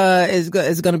truth is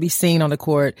going to be seen on the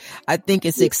court. I think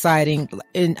it's exciting,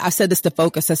 and I said this to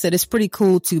Focus. I said it's pretty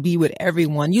cool to be with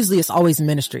everyone. Usually, it's always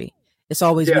ministry. It's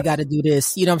always, we got to do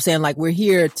this. You know what I'm saying? Like, we're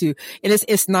here to, and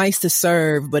it's nice to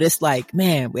serve, but it's like,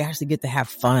 man, we actually get to have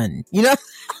fun, you know?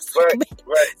 Right.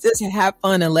 Just have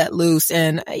fun and let loose.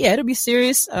 And it'll be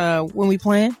serious, when we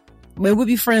plan. We'll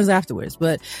be friends afterwards,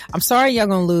 but I'm sorry y'all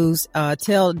gonna lose.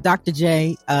 Tell Dr.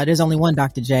 J, there's only one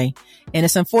Dr. J, and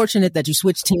it's unfortunate that you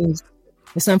switched teams.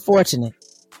 It's unfortunate.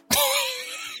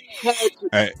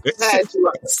 I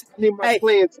need my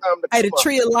playing time to come the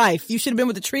Tree of Life. You should have been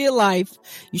with the Tree of Life.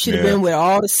 You should have been with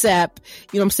all the sap.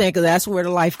 You know what I'm saying? Because that's where the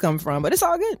life comes from. But it's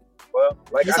all good. Well,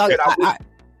 like I said,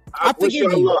 I wish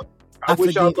y'all luck. I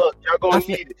wish y'all luck. Y'all gonna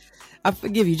need it. I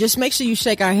forgive you. Just make sure you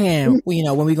shake our hand,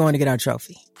 when we're going to get our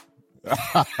trophy.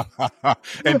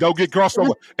 And don't get crossed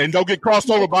over. And don't get crossed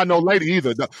over by no lady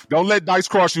either. Don't let Dice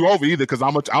cross you over either, because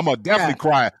I'm a definitely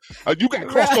cry. You got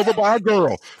crossed over by a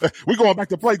girl. We're going back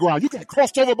to playground. You got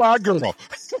crossed over by a girl.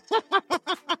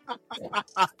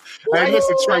 Hey,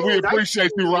 listen, Trey, we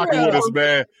appreciate you rocking with us,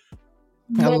 man.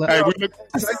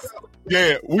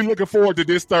 Hey, we're looking forward to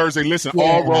this Thursday. Listen,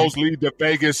 all roads lead to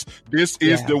Vegas. This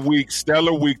is the week,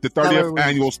 Stellar Week, the 30th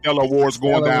annual Stellar Awards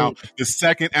going down. The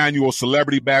second annual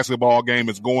celebrity basketball game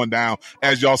is going down.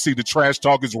 As y'all see, the trash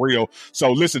talk is real.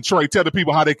 So listen, Trey, tell the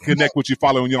people how they can connect with you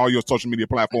following all your social media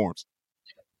platforms.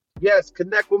 Yes,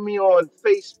 connect with me on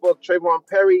Facebook, Trayvon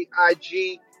Perry,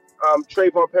 IG,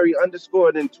 Trayvon Perry _ and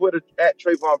then Twitter at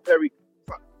Trayvon Perry.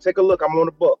 Take a look. I'm on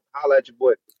the book. Holla at your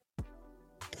boy.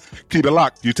 Keep it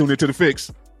locked. You tuned into The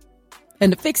Fix.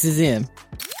 And The Fix is in.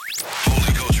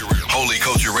 Holy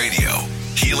Culture Radio.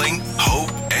 Healing, hope,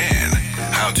 and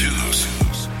how-tos.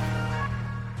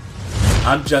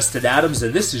 I'm Justin Adams,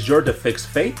 and this is your To Fix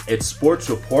Faith and Sports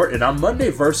Report. And our Monday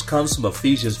verse comes from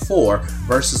Ephesians 4,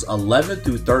 verses 11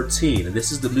 through 13. And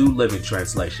this is the New Living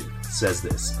Translation. It says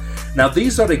this: Now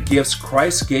these are the gifts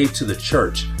Christ gave to the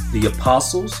church, the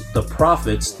apostles, the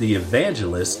prophets, the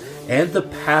evangelists, and the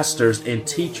pastors and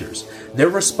teachers. Their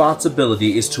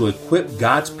responsibility is to equip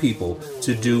God's people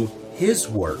to do His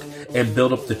work and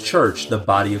build up the church, the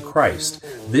body of Christ.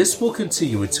 This will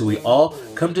continue until we all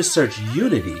come to such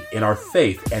unity in our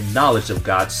faith and knowledge of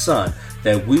God's Son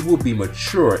that we will be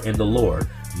mature in the Lord,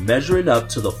 measuring up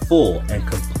to the full and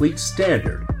complete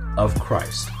standard of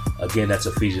Christ. Again, that's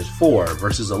Ephesians 4,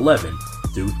 verses 11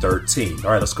 through 13.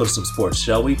 All right, let's go to some sports,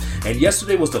 shall we? And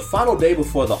yesterday was the final day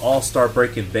before the All-Star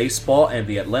break in baseball, and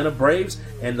the Atlanta Braves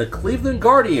and the Cleveland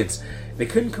Guardians, they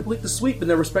couldn't complete the sweep in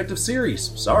their respective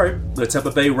series. Sorry. The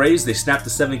Tampa Bay Rays, they snapped the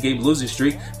 7-game losing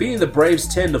streak, beating the Braves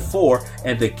 10-4,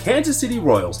 and the Kansas City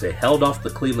Royals, they held off the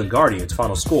Cleveland Guardians.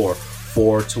 Final score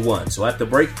 4-1. So at the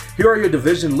break, here are your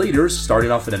division leaders. Starting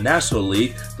off in the National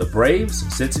League, the Braves,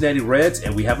 Cincinnati Reds,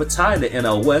 and we have a tie in the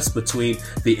NL West between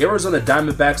the Arizona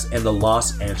Diamondbacks and the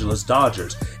Los Angeles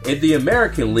Dodgers. In the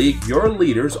American League, your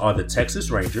leaders are the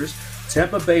Texas Rangers,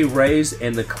 Tampa Bay Rays,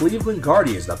 and the Cleveland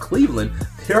Guardians. Now, Cleveland,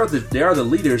 they are the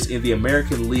leaders in the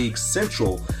American League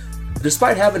Central,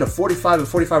 despite having a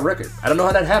 45-45 record. I don't know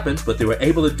how that happens, but they were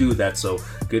able to do that, so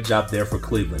good job there for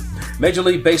Cleveland. Major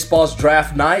League Baseball's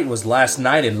draft night was last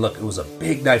night, and look, it was a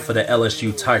big night for the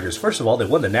LSU Tigers. First of all, they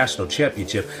won the national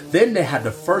championship. Then they had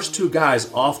the first two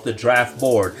guys off the draft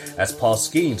board, as Paul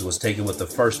Skeens was taken with the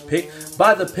first pick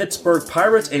by the Pittsburgh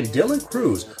Pirates, and Dylan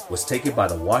Cruz was taken by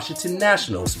the Washington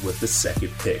Nationals with the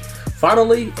second pick.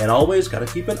 Finally, and always got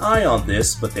to keep an eye on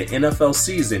this, but the NFL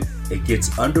season, it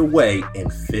gets underway in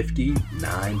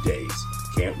 59 days.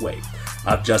 Can't wait.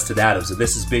 I'm Justin Adams, and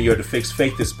this has been your To Fix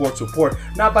Faith and Sports Report.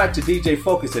 Now back to DJ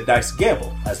Focus at Dice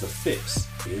Gamble, as the fix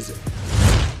is in.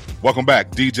 Welcome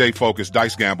back, DJ Focus,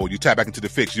 Dice Gamble. You tap back into The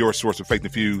Fix, your source of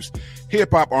faith-infused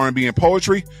hip-hop, R&B, and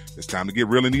poetry. It's time to get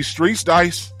real in these streets,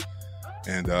 Dice.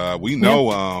 And we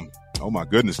know, oh my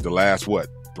goodness, the last,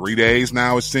 3 days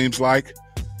now, it seems like.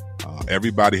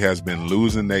 Everybody has been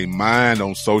losing their mind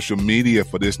on social media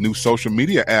for this new social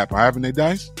media app, haven't they,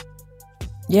 Dice?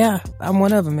 Yeah, I'm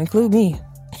one of them. Include me.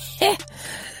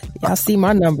 Y'all see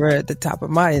my number at the top of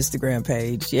my Instagram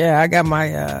page. Yeah, I got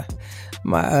my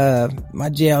my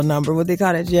jail number. What they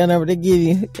call that jail number they give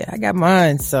you? Yeah, I got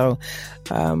mine. So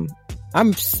I'm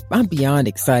beyond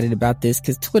excited about this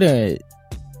because Twitter.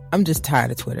 I'm just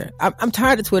tired of Twitter. I'm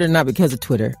tired of Twitter, not because of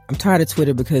Twitter. I'm tired of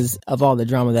Twitter because of all the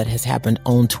drama that has happened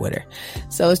on Twitter.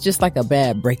 So it's just like a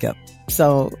bad breakup.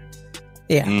 So,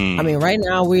 yeah. I mean, right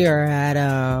now we are at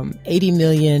 80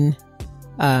 million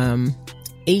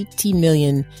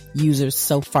users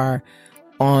so far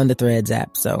on the Threads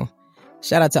app. So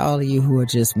shout out to all of you who are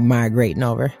just migrating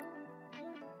over.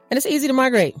 And it's easy to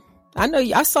migrate. I know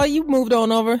I saw you moved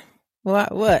on over.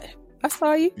 What? I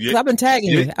saw you. Yeah. I've been tagging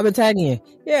you.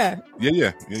 Yeah.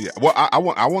 Yeah. Well, I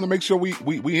want to make sure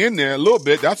we in there a little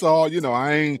bit. That's all. You know,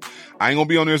 I ain't gonna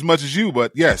be on there as much as you,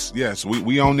 but yes,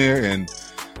 we on there, and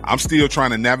I'm still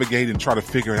trying to navigate and try to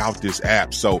figure out this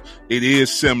app. So it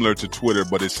is similar to Twitter,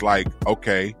 but it's like,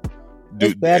 okay,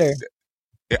 it's better.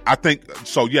 I think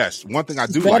so. Yes, one thing I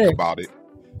do like about it,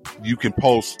 you can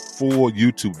post full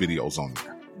YouTube videos on there.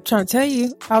 Trying to tell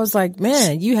you, I was like,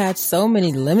 man, you had so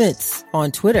many limits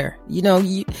on Twitter. You know,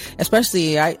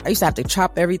 especially I used to have to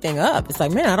chop everything up. It's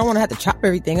like, man, I don't want to have to chop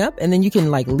everything up. And then you can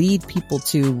like lead people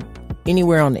to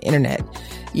anywhere on the internet,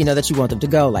 you know, that you want them to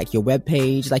go, like your web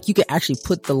page. Like you can actually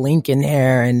put the link in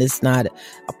there and it's not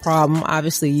a problem.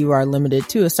 Obviously you are limited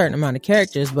to a certain amount of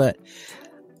characters, but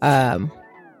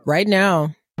right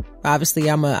now, obviously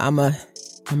I'm a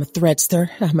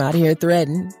threadster. I'm out here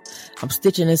threading. I'm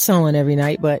stitching and sewing every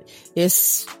night, but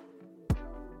it's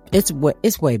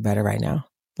way better right now.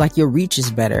 Like your reach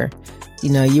is better. You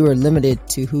know, you are limited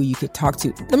to who you could talk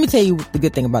to. Let me tell you the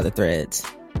good thing about the threads.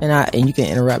 And you can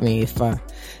interrupt me if I'm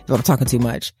talking too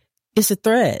much. It's a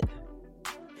thread.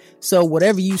 So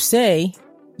whatever you say,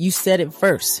 you said it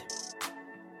first.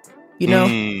 You know,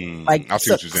 I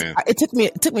see what you're saying. It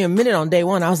took me a minute on day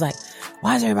one. I was like,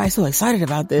 why is everybody so excited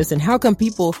about this? And how come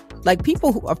people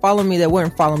who are following me that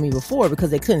weren't following me before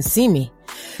because they couldn't see me?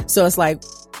 So it's like,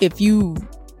 if you,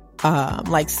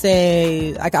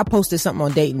 say I posted something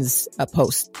on Dayton's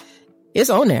post,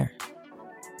 it's on there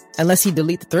unless he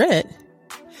delete the thread.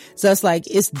 So it's like,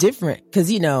 it's different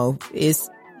because, you know, it's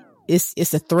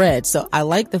a thread. So I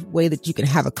like the way that you can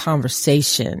have a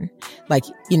conversation. Like,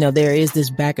 you know, there is this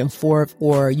back and forth,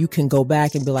 or you can go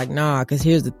back and be like, nah, cause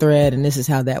here's the thread and this is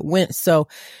how that went. So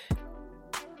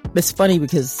it's funny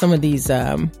because some of these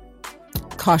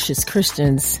cautious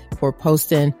Christians were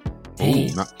posting. Ooh,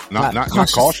 not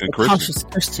caution Christians.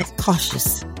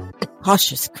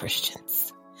 Cautious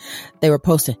Christians. They were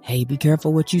posting, hey, be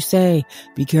careful what you say.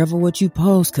 Be careful what you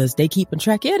post because they keeping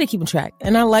track. Yeah, they keeping track.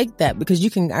 And I like that because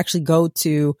you can actually go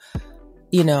to,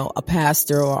 a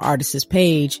pastor or artist's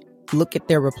page, look at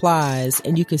their replies,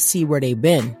 and you can see where they've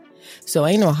been. So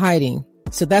ain't no hiding.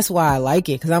 So that's why I like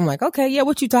it. Cause I'm like, okay, yeah,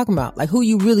 what you talking about? Like who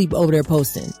you really over there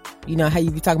posting? You know how you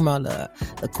be talking about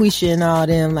LaQuisha and all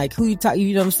them, like who you talk,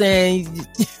 you know what I'm saying?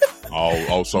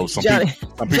 So some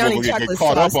people will get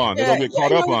caught up on. They're gonna get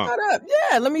caught up on.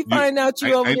 Yeah, let me find out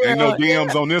you over there. Ain't no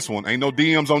DMs on this one. Ain't no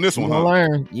DMs on this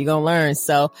one. You're gonna learn.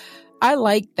 So I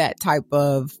like that type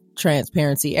of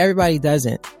transparency. Everybody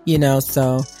doesn't,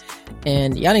 so,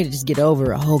 and y'all need to just get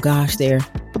over, oh gosh, they're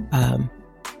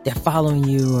following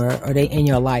you or they in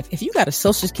your life. If you got a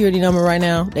social security number right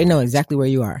now, they know exactly where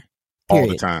you are. Period. All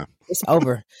the time. It's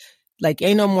over. Like,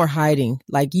 ain't no more hiding.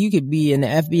 Like, you could be in the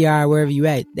FBI, wherever you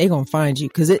at. They gonna find you.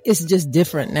 Cause it's just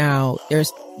different now.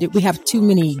 We have too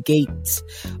many gates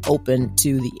open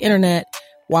to the internet,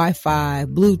 Wi-Fi,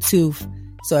 Bluetooth.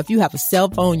 So if you have a cell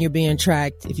phone, you're being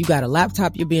tracked. If you got a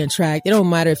laptop, you're being tracked. It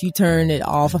don't matter if you turn it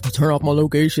off. I have to turn off my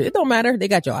location. It don't matter. They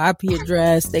got your IP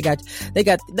address.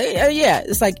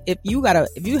 It's like if you have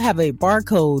a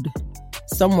barcode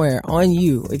somewhere on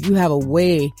you, if you have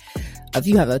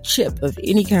a chip of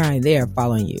any kind, they're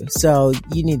following you. So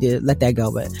you need to let that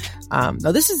go. But,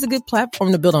 no, this is a good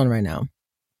platform to build on right now.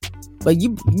 But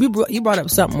you brought up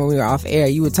something when we were off air.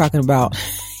 You were talking about.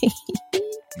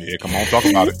 Yeah, come on, talk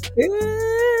about it.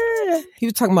 Yeah. He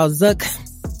was talking about Zuck.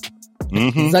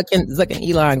 Mm-hmm. Zuck and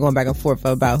Elon going back and forth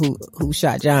about who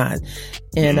shot John.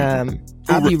 And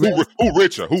who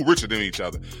richer than each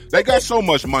other. They got so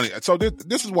much money. So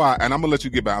this is why, and I'm gonna let you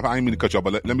get back. I didn't mean to cut you off,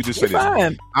 but let me just say this.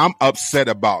 Fine. I'm upset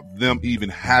about them even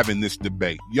having this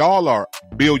debate. Y'all are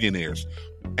billionaires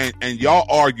and y'all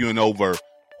arguing over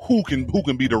who can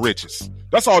be the richest.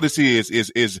 That's all this is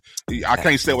I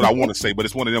can't say what I want to say, but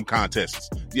it's one of them contests.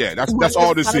 Yeah, that's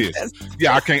all this is.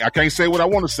 Yeah, I can't say what I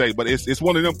want to say, but it's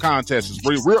one of them contests.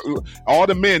 All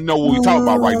the men know what we talking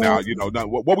about right now.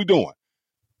 What we doing?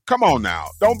 Come on now,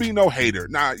 don't be no hater.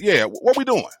 Nah, yeah, what we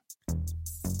doing?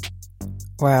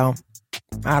 Well,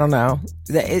 I don't know.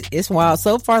 It's wild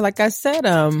so far. Like I said,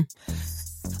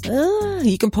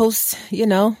 you can post,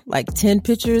 like 10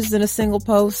 pictures in a single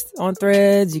post on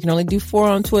Threads. You can only do 4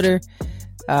 on Twitter.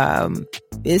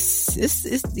 Here's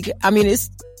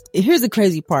the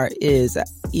crazy part is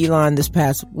Elon this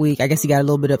past week, I guess he got a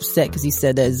little bit upset because he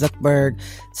said that Zuckerberg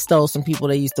stole some people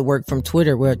that used to work from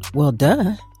Twitter. Well,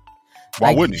 duh.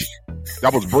 Why wouldn't he?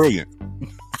 That was brilliant.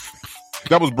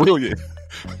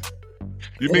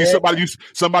 You mean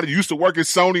somebody used to work at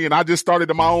Sony and I just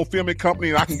started my own filming company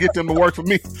and I can get them to work for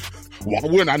me? Why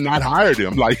wouldn't I not hire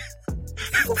them? Like,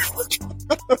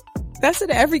 that's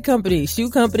in every company, shoe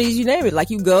companies, you name it. Like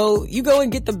you go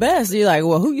and get the best. You're like,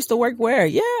 well, who used to work where?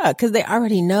 Yeah, because they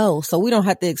already know. So we don't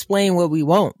have to explain what we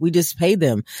want. We just pay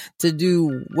them to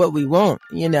do what we want,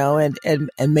 and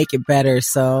make it better.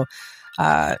 So,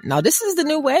 now this is the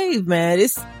new wave, man.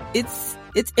 It's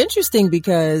interesting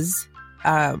because,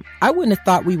 I wouldn't have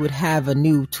thought we would have a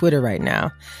new Twitter right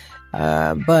now.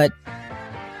 But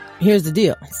here's the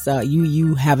deal. So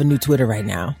you have a new Twitter right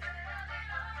now.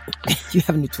 You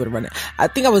have a new Twitter right now. I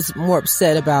think I was more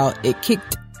upset about it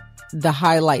kicked the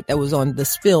highlight that was on the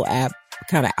Spill app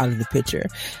kind of out of the picture.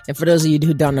 And for those of you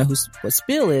who don't know what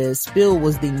Spill is, Spill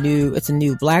was it's a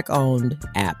new black owned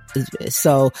app.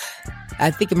 So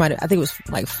I think it was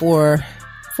like four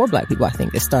black people, I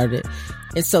think, that started it.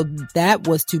 And so that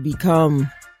was to become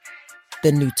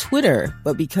the new Twitter.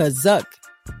 But because Zuck,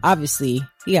 obviously,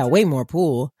 he got way more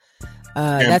pull.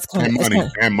 That's kind of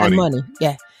money.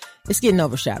 Yeah. It's getting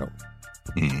overshadowed.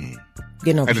 And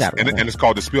it's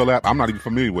called the Spill app. I'm not even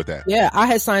familiar with that. Yeah, I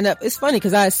had signed up. It's funny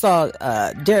because I saw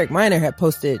Derek Miner had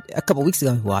posted a couple weeks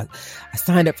ago. Well, I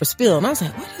signed up for Spill, and I was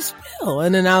like, "What is Spill?"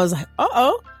 And then I was like, "Uh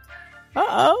oh."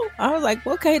 I was like,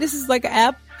 "Okay, this is like an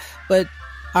app," but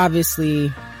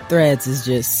obviously, Threads is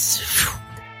just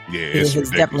it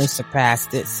has definitely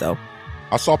surpassed it. So.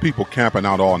 I saw people camping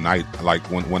out all night. Like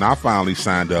when I finally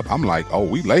signed up, I'm like, oh,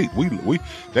 we late.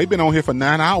 They've been on here for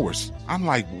 9 hours. I'm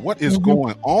like, what is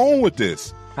going on with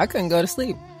this? I couldn't go to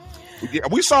sleep. Yeah,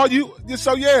 we saw you.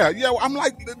 So yeah. I'm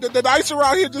like, the dice are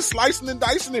out here just slicing and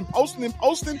dicing and posting and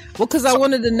posting. Well, because I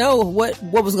wanted to know what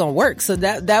was going to work. So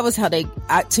that was how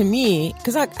to me,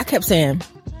 because I kept saying,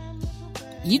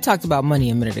 you talked about money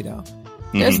a minute ago.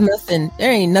 There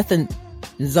ain't nothing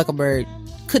Zuckerberg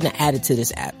couldn't have added to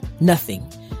this app. Nothing.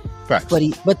 Facts.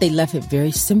 But they left it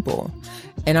very simple.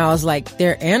 And I was like,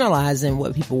 they're analyzing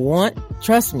what people want.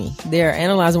 Trust me, they're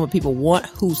analyzing what people want,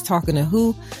 who's talking to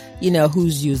who,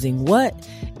 who's using what.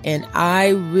 And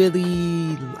I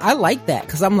like that,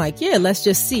 because I'm like, yeah, let's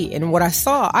just see. And what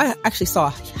I actually saw a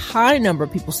high number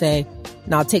of people say,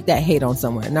 nah, take that hate on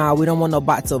somewhere. Nah, we don't want no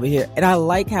bots over here. And I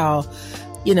like how,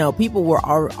 people were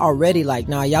already like,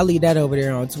 nah, y'all leave that over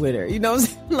there on Twitter. You know what I'm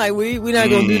saying? Like, we're not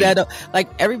going to do that. Like,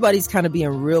 everybody's kind of being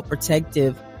real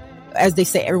protective. As they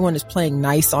say, everyone is playing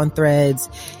nice on Threads,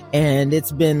 and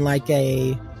it's been like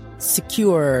a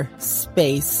secure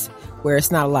space where it's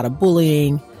not a lot of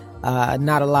bullying,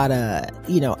 not a lot of,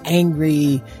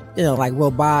 angry, like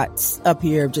robots up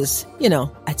here just,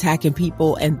 attacking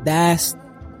people. And that's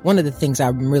one of the things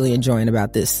I'm really enjoying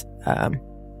about this app.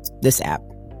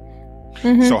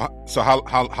 Mm-hmm. So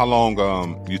how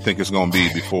long you think it's going to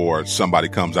be before somebody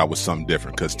comes out with something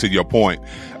different? Because to your point,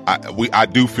 I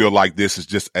do feel like this is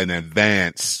just an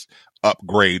advanced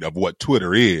upgrade of what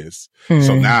Twitter is. Mm-hmm.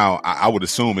 So now I would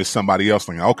assume it's somebody else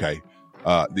thinking, okay,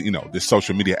 the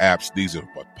social media apps, these are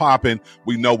popping.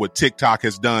 We know what TikTok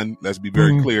has done. Let's be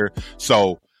very clear.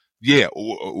 So yeah,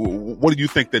 what do you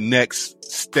think the next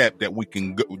step that we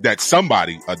can go, that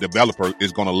somebody, a developer,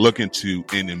 is going to look into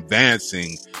in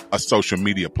advancing a social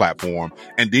media platform?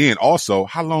 And then also,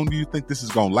 how long do you think this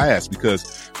is going to last?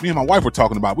 Because me and my wife were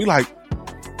talking about,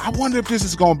 I wonder if this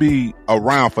is going to be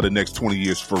around for the next 20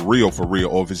 years for real,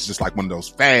 or if it's just like one of those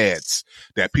fads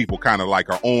that people kind of like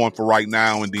are on for right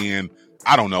now, and then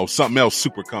I don't know, something else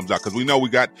super comes out, because we know we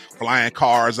got flying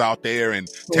cars out there and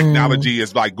technology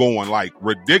is like going like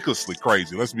ridiculously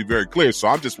crazy. Let's be very clear. So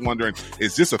I'm just wondering,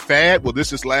 is this a fad? Will this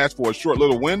just last for a short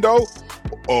little window,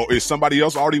 or is somebody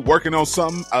else already working on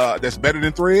something that's better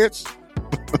than Threads?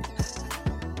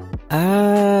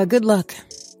 Good luck.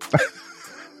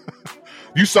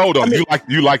 You sold them.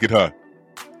 You like it, huh?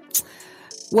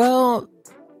 Well,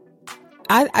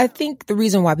 I think the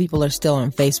reason why people are still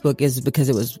on Facebook is because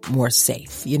it was more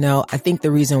safe. I think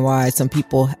the reason why some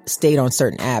people stayed on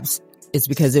certain apps is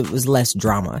because it was less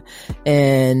drama.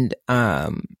 And,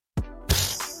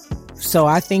 so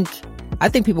I think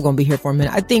people are going to be here for a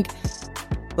minute. I think,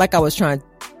 like I was trying to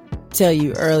tell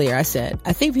you earlier, I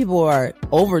think people are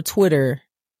over Twitter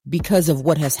because of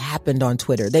what has happened on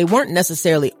Twitter. They weren't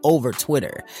necessarily over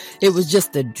Twitter. It was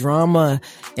just the drama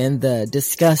and the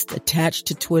disgust attached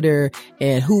to Twitter,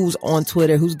 and who's on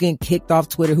Twitter, who's getting kicked off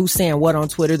Twitter, who's saying what on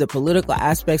Twitter, the political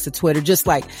aspects of Twitter. Just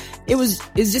like, it's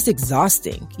just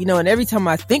exhausting, and every time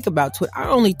I think about Twitter, I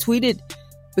only tweeted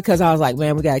because I was like,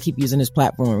 man, we got to keep using this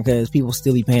platform because people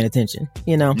still be paying attention,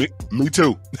 Me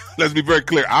too. Let's be very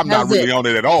clear. I'm not really on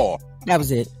it at all. That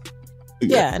was it.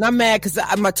 Yeah, and I'm mad because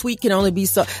my tweet can only be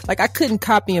so, like, I couldn't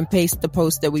copy and paste the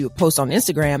post that we would post on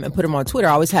Instagram and put them on Twitter.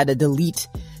 I always had to delete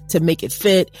to make it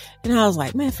fit. And I was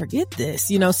like, man, forget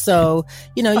this, so,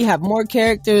 you have more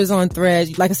characters on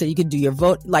Threads. Like I said, you could do your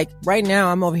vote. Like right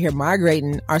now, I'm over here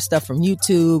migrating our stuff from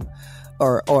YouTube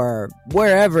or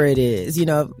wherever it is,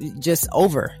 just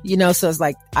over, so it's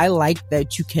like, I like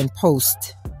that you can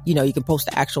post, you can post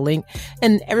the actual link,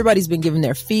 and everybody's been giving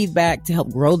their feedback to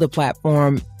help grow the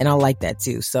platform. And I like that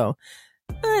too. So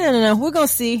I don't know. We're going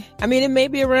to see. I mean, it may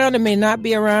be around, it may not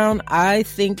be around. I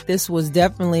think this was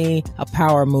definitely a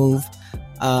power move,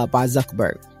 by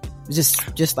Zuckerberg.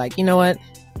 Just like, you know what?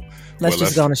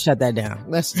 Let's go and shut that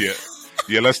down.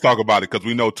 Yeah, let's talk about it, because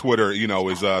we know Twitter,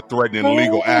 is threatening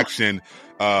legal action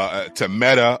to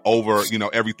Meta over,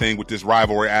 everything with this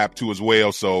rivalry app too as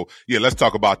well. So yeah, let's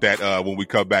talk about that when we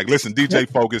come back. Listen, DJ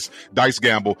Focus, Dice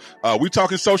Gamble. We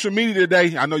talking social media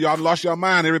today. I know y'all lost your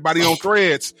mind. Everybody on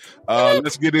Threads.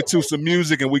 Let's get into some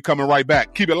music, and we coming right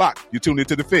back. Keep it locked. You tuned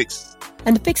into The Fix.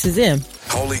 And The Fix is in.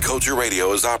 Holy Culture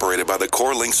Radio is operated by the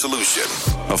Core Link Solution,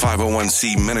 a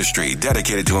 501c ministry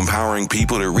dedicated to empowering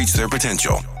people to reach their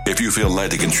potential. If you feel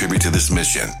led to contribute to this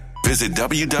mission, visit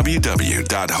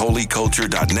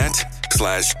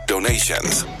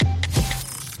www.holyculture.net/donations.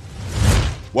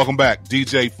 Welcome back.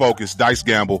 DJ Focus, Dice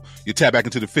Gamble. You tap back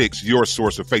into The Fix, your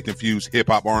source of faith-infused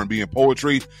hip-hop, R&B, and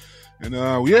poetry. And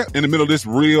in the middle of this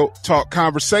real talk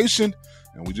conversation.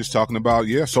 And we're just talking about,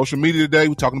 social media today.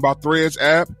 We're talking about Threads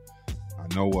app.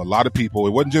 I know a lot of people,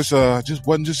 it wasn't just us.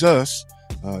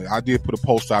 I did put a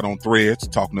post out on Threads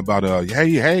talking about,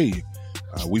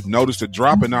 we've noticed a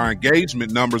drop in our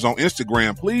engagement numbers on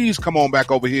Instagram. Please come on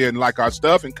back over here and like our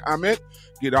stuff and comment,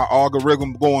 get our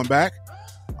algorithm going back.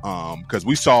 Because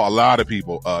we saw a lot of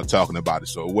people talking about it.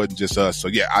 So it wasn't just us. So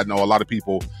yeah, I know a lot of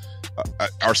people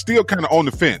are still kind of on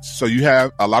the fence. So you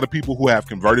have a lot of people who have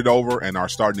converted over and are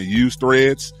starting to use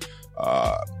Threads.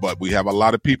 But we have a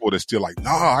lot of people that's still like,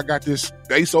 no, I got this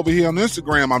base over here on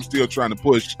Instagram I'm still trying to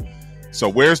push. So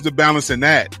where's the balance in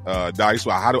that, Dice?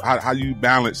 Well, how do you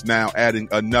balance now adding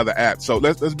another app? So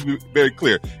let's be very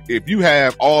clear. If you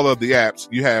have all of the apps,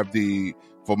 you have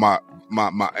for my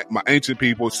ancient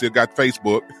people still got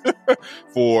Facebook,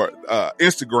 for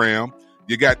Instagram,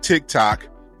 you got TikTok,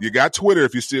 you got Twitter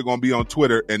if you're still going to be on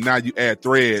Twitter, and now you add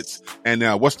Threads. And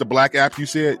what's the black app you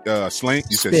said? Slink?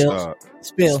 You said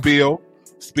Spill.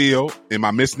 Am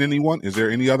I missing anyone? Is there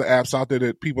any other apps out there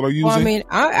that people are using? Well, I mean,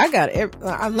 I got it.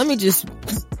 Let me just.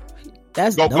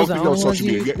 Those are the only social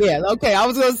media. Yeah. Okay. I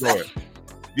was going to say.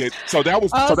 Yeah, so that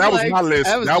was my list.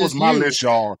 That was my list,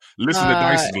 y'all. Listen to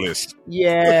Dice's list.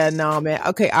 Yeah, no, man.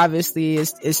 Okay, obviously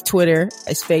it's Twitter,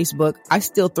 it's Facebook. I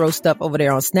still throw stuff over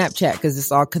there on Snapchat because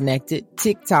it's all connected.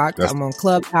 TikTok, I'm on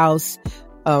Clubhouse,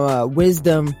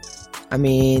 Wisdom. I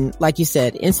mean, like you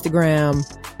said, Instagram,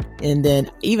 and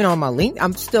then even on my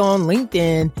I'm still on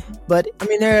LinkedIn. But I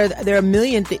mean, there are a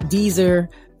million Deezer.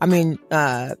 I mean,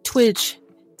 Twitch.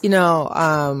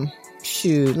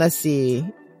 Shoot, let's see.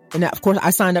 And of course,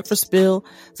 I signed up for Spill,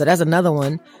 so that's another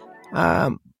one.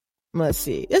 Let's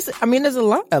see. There's a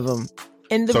lot of them.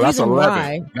 And the reason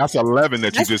why that's 11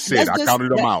 that you just said. I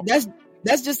counted them out.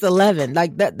 That's just 11.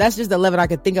 Like that's just 11 I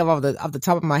could think of off the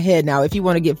top of my head. Now, if you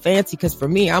want to get fancy, because for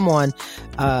me, I'm on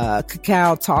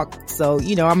Kakao Talk, so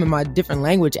I'm in my different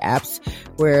language apps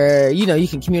where you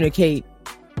can communicate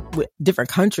with different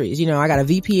countries. I got a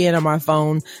VPN on my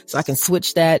phone, so I can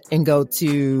switch that and go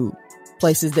to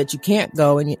places that you can't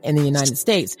go in the United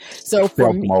States. So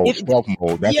for me, stealth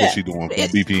mode. That's what she's doing for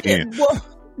VPN.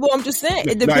 Well, I'm just saying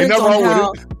it depends on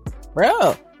how,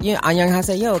 bro.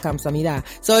 안녕하세요, 감사합니다.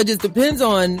 So it just depends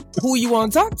on who you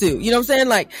want to talk to. You know what I'm saying?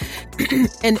 Like,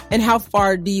 and how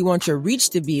far do you want your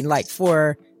reach to be? Like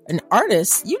for an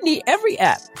artist, you need every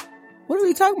app. What are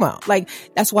we talking about? Like,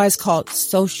 that's why it's called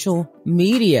social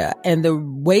media. And the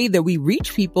way that we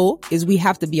reach people is we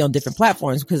have to be on different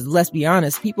platforms, because let's be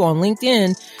honest, people on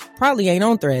LinkedIn probably ain't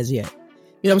on Threads yet.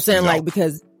 You know what I'm saying? No. Like,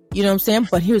 because, you know what I'm saying?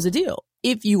 But here's the deal.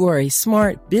 If you are a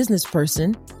smart business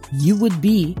person, you would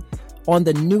be on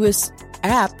the newest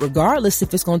app, regardless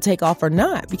if it's going to take off or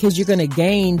not, because you're going to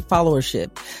gain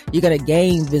followership. You're going to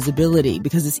gain visibility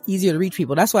because it's easier to reach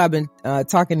people. That's why I've been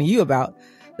talking to you about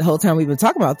the whole time we've been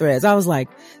talking about Threads. I was like,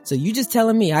 so you just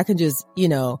telling me I can just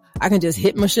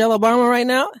hit Michelle Obama right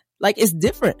now? Like, it's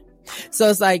different. So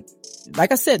it's like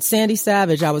I said, Sandy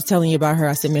Savage, I was telling you about her.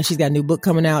 I said, man, she's got a new book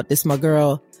coming out. This is my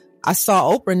girl. I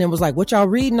saw Oprah and then was like, what y'all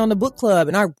reading on the book club?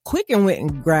 And I quick and went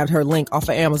and grabbed her link off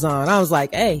of Amazon. I was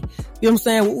like, hey, you know what I'm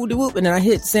saying? Whoop, whoop. And then I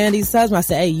hit Sandy's husband. I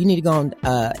said, hey, you need to go on,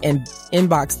 and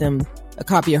inbox them a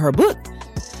copy of her book.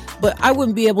 But I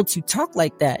wouldn't be able to talk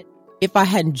like that if I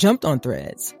hadn't jumped on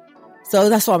Threads. So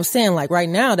that's what I'm saying. Like right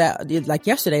now, like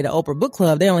yesterday, the Oprah book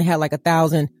club, they only had like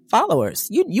 1,000 followers.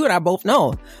 You and I both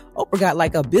know Oprah got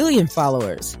like 1 billion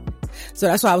followers. So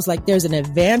that's why I was like, there's an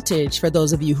advantage for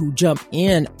those of you who jump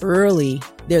in early.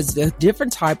 There's a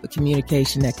different type of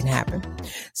communication that can happen.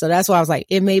 So that's why I was like,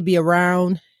 it may be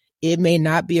around, it may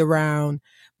not be around,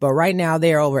 but right now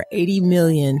there are over 80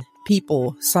 million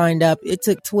people signed up. It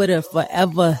took Twitter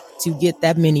forever to get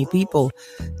that many people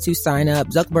to sign up.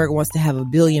 Zuckerberg wants to have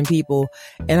 1 billion people,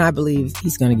 and I believe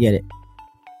he's going to get it.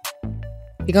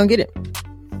 He's going to get it.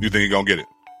 You think he's going to get it?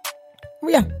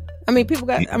 Yeah. I mean,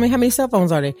 how many cell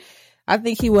phones are there? I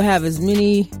think he will have as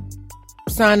many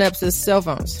signups as cell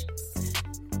phones.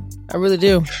 I really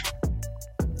do.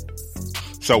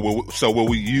 So will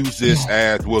we use this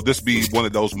will this be one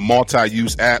of those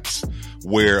multi-use apps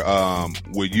where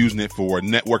we're using it for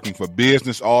networking for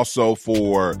business, also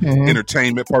for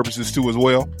entertainment purposes too as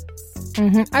well?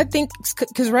 Mm-hmm. I think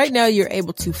because right now you're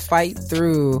able to fight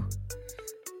through.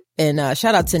 And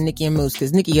shout out to Nikki and Moose,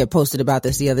 because Nikki had posted about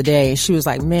this the other day. And she was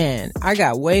like, man, I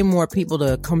got way more people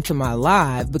to come to my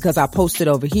live because I posted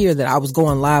over here that I was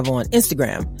going live on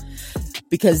Instagram.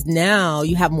 Because now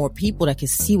you have more people that can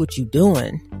see what you're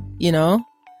doing,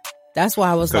 That's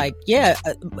why I was like, yeah,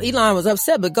 Elon was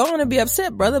upset, but go on and be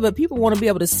upset, brother. But people want to be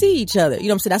able to see each other. You know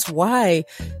what I'm saying? That's why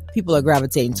people are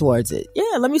gravitating towards it.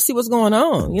 Yeah, let me see what's going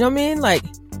on. You know what I mean? Like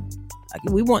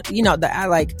we want,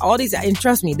 like all these, and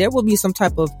trust me, there will be some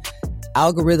type of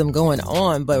algorithm going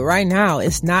on, but right now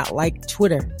it's not like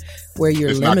Twitter where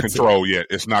you're limited.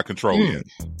 It's not controlled yet.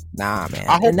 Nah, man.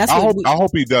 I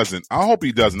hope he doesn't. I hope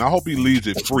he leaves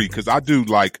it free, because I do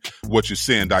like what you're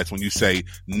saying, Dice, when you say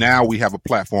now we have a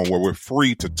platform where we're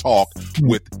free to talk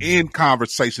within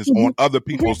conversations on other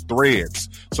people's threads.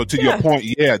 So to your point,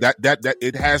 that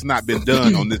it has not been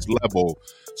done on this level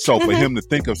So for him to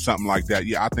think of something like that,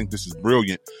 yeah, I think this is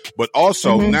brilliant. But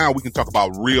also now we can talk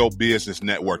about real business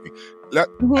networking.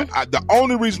 The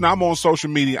only reason I'm on social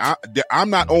media, I'm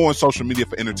not on social media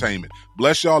for entertainment.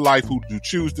 Bless y'all life who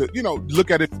choose to,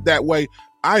 look at it that way.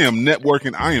 I am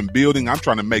networking. I am building. I'm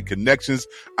trying to make connections.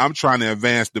 I'm trying to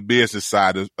advance the business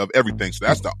side of everything. So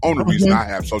that's the only reason I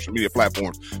have social media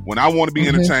platforms. When I want to be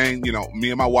entertained,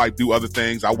 me and my wife do other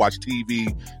things. I watch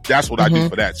TV. That's what I do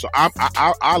for that. So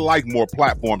I like more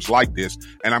platforms like this.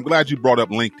 And I'm glad you brought up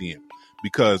LinkedIn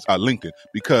because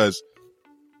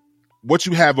what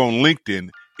you have on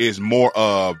LinkedIn is more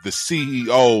of the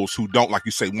CEOs who don't, like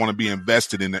you say, want to be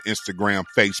invested in the Instagram,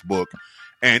 Facebook,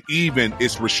 and even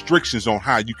it's restrictions on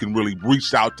how you can really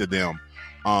reach out to them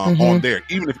on there.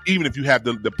 Even if you have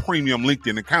the premium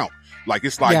LinkedIn account, like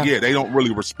it's like, they don't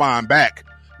really respond back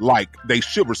like they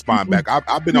should respond back.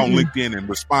 I've been on LinkedIn and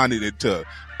responded to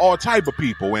all type of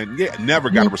people and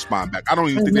never got to respond back. I don't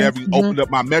even think they ever opened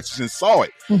up my message and saw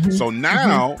it. So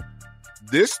now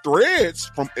this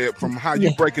Threads, from how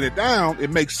you're breaking it down,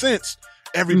 it makes sense.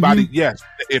 Everybody, yes.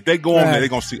 If they go on there, they're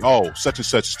going to see, such and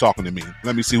such is talking to me.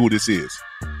 Let me see who this is.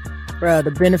 Bro,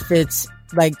 the benefits,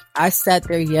 like I sat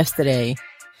there yesterday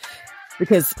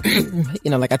because,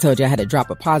 like I told you, I had to drop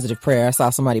a positive prayer. I saw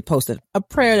somebody posted a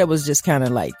prayer that was just kind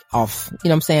of like off, you know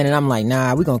what I'm saying? And I'm like,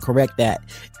 nah, we're going to correct that.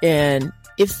 And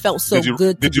it felt so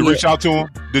good. Did you reach out to him?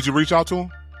 Did you reach out to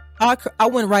him? I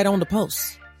went right on the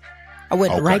post. I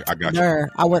went right there.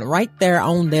 I went right there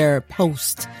on their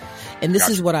post. And this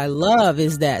is what I love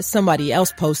is that somebody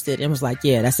else posted and was like,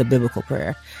 yeah, that's a biblical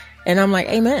prayer. And I'm like,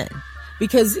 amen.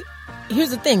 Because here's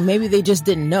the thing. Maybe they just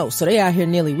didn't know. So they out here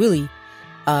nilly-willy,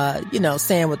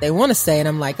 saying what they want to say. And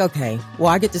I'm like, okay, well,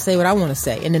 I get to say what I want to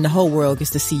say. And then the whole world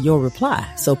gets to see your reply.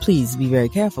 So please be very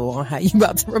careful on how you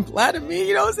about to reply to me.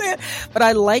 You know what I'm saying? But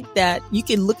I like that you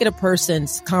can look at a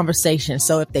person's conversation.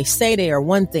 So if they say they are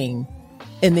one thing,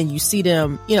 and then you see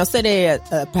them, say they're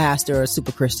a pastor or a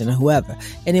super Christian or whoever.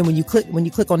 And then when you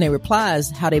click on their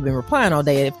replies, how they've been replying all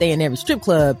day, if they in every strip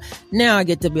club, now I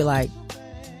get to be like,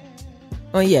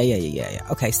 oh, yeah.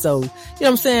 Okay. So, you know what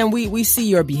I'm saying? We see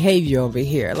your behavior over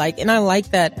here. And I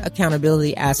like that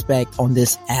accountability aspect on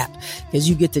this app because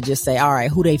you get to just say, all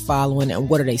right, who they following and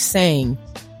what are they saying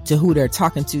to who they're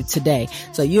talking to today.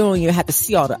 So you don't even have to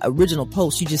see all the original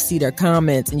posts. You just see their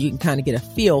comments and you can kind of get a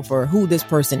feel for who this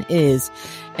person is.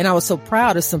 And I was so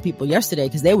proud of some people yesterday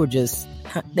because they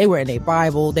were in a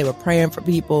Bible. They were praying for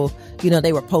people.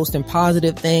 They were posting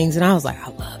positive things. And I was like,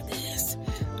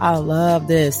 I love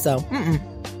this. So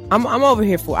I'm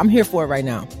here for it right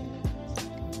now.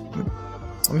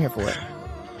 I'm here for it.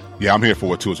 Yeah, I'm here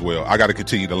for it too as well. I got to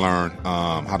continue to learn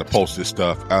how to post this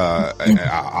stuff. And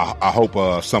I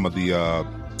hope some of the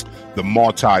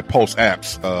multi-post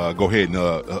apps go ahead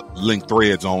and link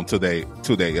Threads on to their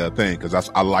thing because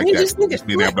I like that. Just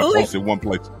being able to post it in one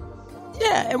place.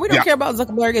 Yeah, and we don't care about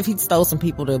Zuckerberg if he stole some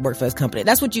people to work for his company.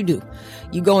 That's what you do.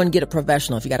 You go and get a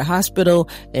professional. If you got a hospital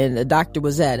and the doctor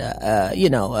was at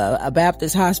a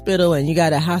Baptist hospital and you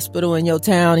got a hospital in your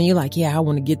town and you're like, yeah, I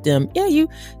want to get them. Yeah,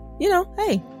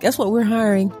 hey, guess what? We're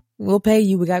hiring. We'll pay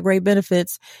you. We got great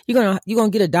benefits. You're gonna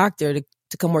get a doctor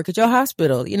to come work at your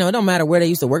hospital. It don't matter where they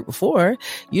used to work before.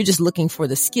 You're just looking for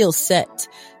the skill set.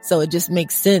 So it just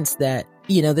makes sense that,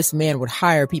 this man would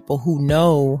hire people who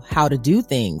know how to do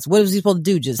things. What was he supposed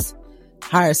to do? Just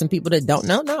hire some people that don't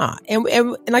know? Nah. And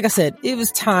like I said, it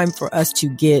was time for us to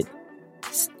get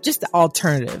just the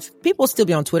alternative. People will still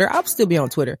be on Twitter. I'll still be on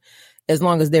Twitter. As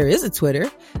long as there is a Twitter,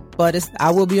 but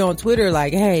I will be on Twitter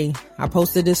like, hey, I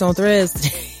posted this on Threads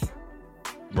today.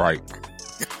 Right.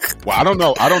 Well, I don't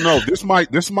know. This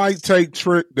might take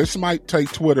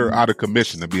Twitter out of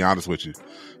commission, to be honest with you.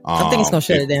 I think it's going to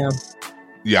shut it down.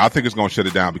 Yeah, I think it's going to shut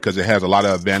it down because it has a lot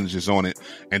of advantages on it.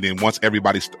 And then once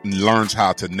everybody learns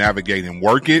how to navigate and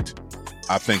work it,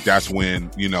 I think that's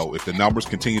when, if the numbers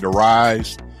continue to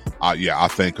rise, I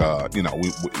think, a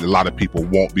lot of people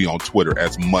won't be on Twitter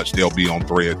as much. They'll be on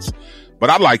Threads.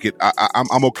 But I like it.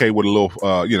 I'm okay with a little,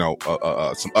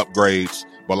 some upgrades.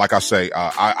 But like I say,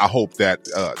 I hope that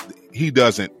he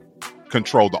doesn't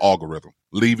control the algorithm.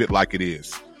 Leave it like it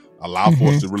is. Allow for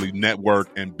us to really network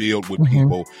and build with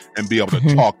people and be able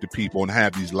to talk to people and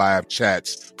have these live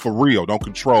chats for real. Don't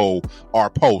control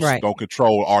our posts. Right. Don't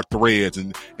control our threads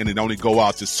and it only go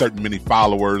out to certain many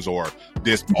followers or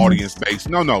this audience base.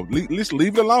 No. Let's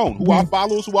leave it alone. Who I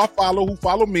follow is who I follow, who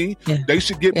follow me. Yeah. They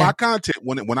should get my content.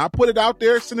 When I put it out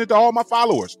there, send it to all my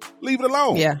followers. Leave it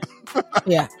alone. Yeah.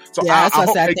 Yeah. So I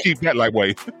hope they keep that like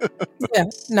way. Yeah.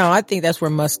 No, I think that's where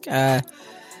Musk,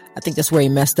 I think that's where he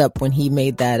messed up when he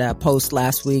made that post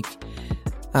last week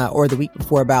or the week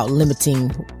before about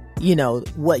limiting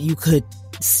what you could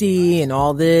see and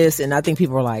all this. And I think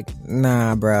people are like,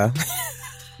 nah, bruh.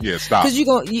 Yeah, stop.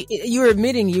 Because you're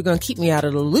admitting you're going to keep me out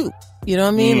of the loop. You know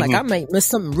what I mean? Like I might miss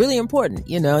something really important.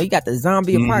 You got the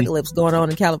zombie apocalypse going on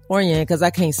in California because I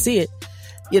can't see it.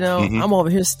 I'm over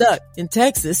here stuck in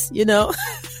Texas, I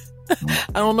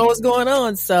don't know what's going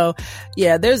on. So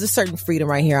yeah, there's a certain freedom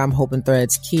right here I'm hoping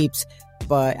Threads keeps,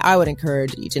 but I would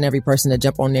encourage each and every person to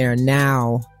jump on there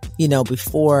now,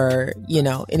 before,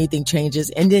 anything changes.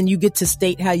 And then you get to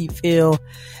state how you feel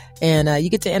and you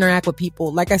get to interact with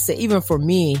people. Like I said, even for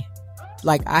me,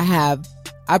 like I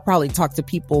probably talked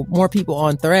to more people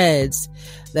on Threads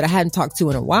that I hadn't talked to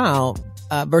in a while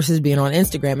versus being on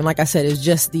Instagram. And like I said, it's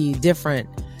just the different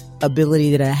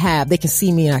ability that I have. They can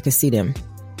see me and I can see them.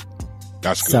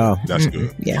 That's good. So, that's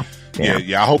good. Yeah.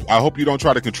 I hope you don't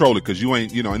try to control it, because you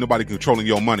ain't nobody controlling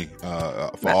your money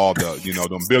for all the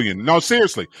them billion. No,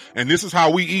 seriously. And this is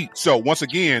how we eat. So once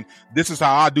again, this is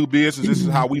how I do business. This is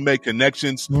how we make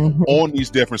connections on these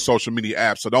different social media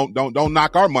apps. So don't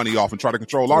knock our money off and try to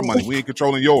control our money. We ain't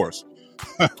controlling yours.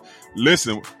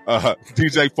 Listen,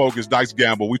 DJ Focus, Dice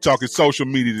Gamble. We talking social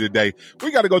media today.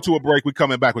 We got to go to a break. We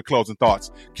coming back with closing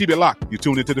thoughts. Keep it locked. You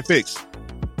tuned into The Fix.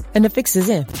 And The Fix is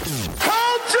in.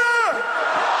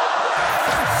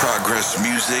 Progress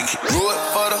music. Do it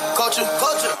for the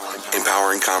culture.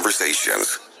 Empowering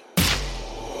conversations.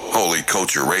 Holy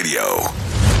Culture Radio.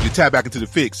 You tap back into The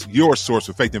Fix, your source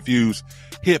for faith-infused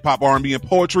hip-hop, R&B, and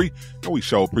poetry. And we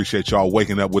sure appreciate y'all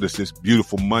waking up with us this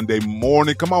beautiful Monday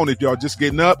morning. Come on, if y'all just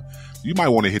getting up, you might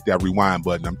want to hit that rewind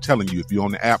button. I'm telling you, if you're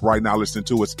on the app right now listening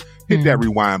to us, hit that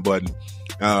rewind button.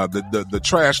 The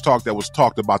trash talk that was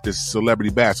talked about this celebrity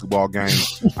basketball game,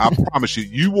 I promise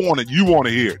you want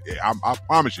to hear it. I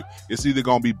promise you, it's either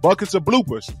going to be buckets of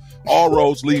bloopers. All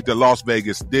roads lead to Las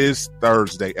Vegas this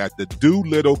Thursday at the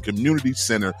Doolittle Community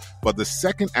Center for the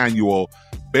second annual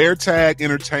Bear Tag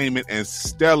Entertainment and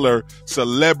Stellar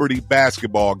Celebrity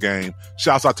Basketball Game.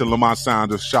 Shouts out to Lamont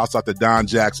Saunders. Shouts out to Don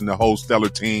Jackson, the whole Stellar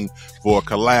team, for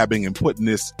collabing and putting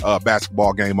this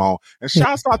basketball game on. And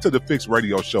shouts out to the Fix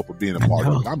Radio Show for being a part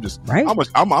of it.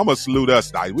 I'm gonna salute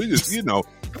us. We just,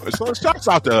 so shouts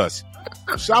out to us.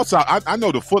 Shouts out. I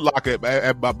know the Foot Locker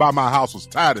by my house was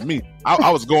tired of me.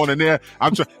 I was going in there.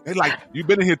 I'm trying. They like, you've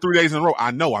been in here 3 days in a row. I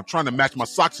know. I'm trying to match my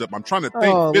socks up. I'm trying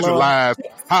to visualize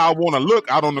how I want to look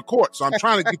out on the court. So I'm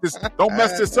trying to get this. Don't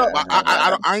mess this up.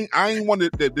 I ain't one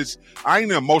that this. I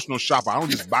ain't an emotional shopper. I don't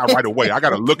just buy right away. I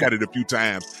got to look at it a few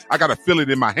times. I got to feel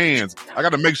it in my hands. I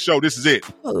got to make sure this is it.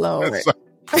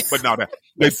 But no,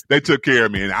 they took care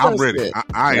of me, and I'm ready.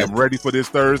 I am ready for this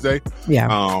Thursday.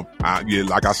 Yeah.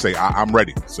 Like I say, I'm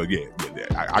ready. So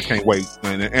I can't wait,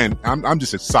 and I'm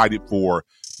just excited for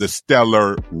the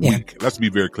Stellar Week. Let's be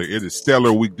very clear. It is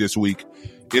Stellar Week this week.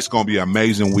 It's going to be an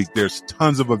amazing week. There's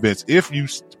tons of events. If you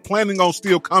planning on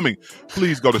still coming,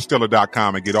 please go to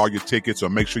stellar.com and get all your tickets, or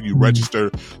make sure you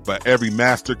register for every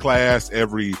master class,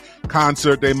 every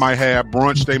concert they might have,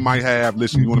 brunch they might have.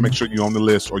 Listen, you want to make sure you're on the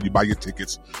list or you buy your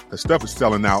tickets. The stuff is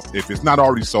selling out. If it's not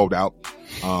already sold out,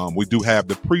 we do have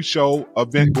the pre-show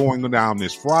event going down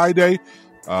this Friday.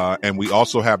 And we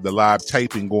also have the live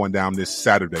taping going down this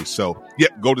Saturday. So,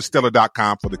 go to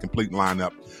stellar.com for the complete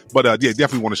lineup. But,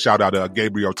 definitely want to shout out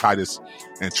Gabriel Titus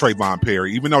and Trayvon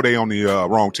Perry. Even though they on the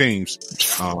wrong teams,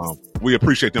 we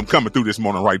appreciate them coming through this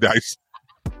morning, right, Dice?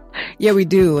 Yeah, we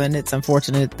do. And it's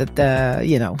unfortunate that,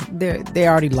 they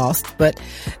already lost. But,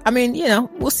 I mean,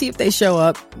 we'll see if they show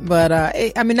up. But,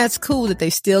 that's cool that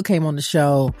they still came on the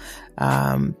show,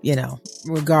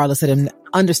 regardless of them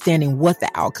understanding what the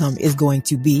outcome is going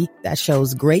to be. That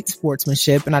shows great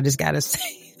sportsmanship. And I just got to say,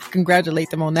 congratulate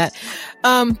them on that.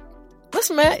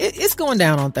 Listen, man, it's going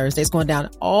down on Thursday. It's going down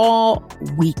all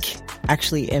week,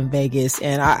 actually, in Vegas.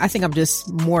 And I think I'm just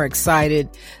more excited.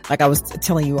 Like I was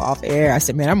telling you off air, I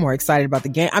said, man, I'm more excited about the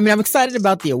game. I mean, I'm excited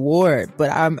about the award, but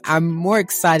I'm more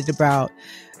excited about,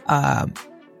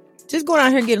 just going out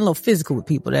here and getting a little physical with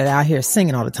people that are out here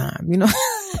singing all the time.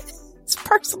 It's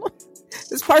personal.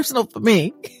 It's personal for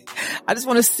me. I just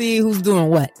want to see who's doing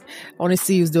what. I want to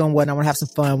see who's doing what. And I want to have some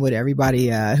fun with everybody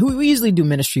who we usually do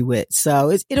ministry with.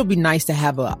 So it'll be nice to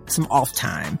have some off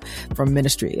time from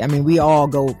ministry. I mean, we all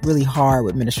go really hard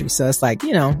with ministry. So it's like,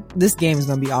 this game is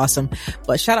going to be awesome.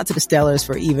 But shout out to the Stellars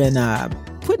for even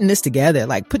putting this together,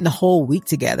 like putting the whole week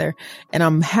together. And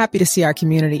I'm happy to see our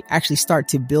community actually start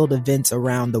to build events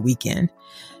around the weekend,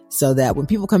 so that when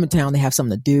people come in town, they have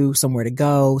something to do, somewhere to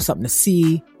go, something to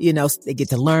see, they get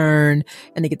to learn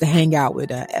and they get to hang out with,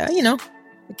 the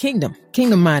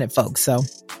kingdom-minded folks. So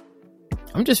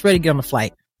I'm just ready to get on the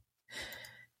flight.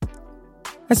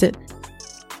 That's it.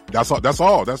 That's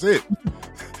all. That's it.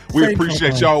 We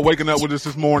appreciate y'all waking up with us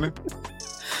this morning.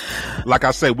 Like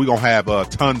I said, we're going to have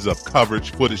tons of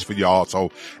coverage footage for y'all. So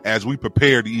as we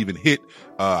prepare to even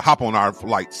hop on our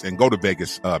flights and go to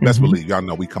Vegas, best believe y'all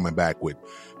know we coming back with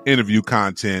interview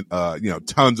content,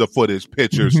 tons of footage,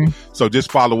 pictures. So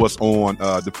just follow us on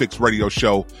the Fix Radio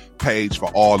Show page for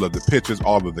all of the pictures,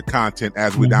 all of the content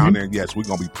as we're down there. Yes, we're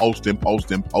going to be posting.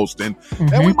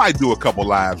 And we might do a couple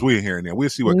lives. We're here and there. We'll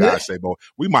see what guys say, but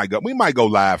we might go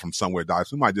live from somewhere,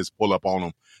 Docs. We might just pull up on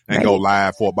them and go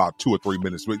live for about 2 or 3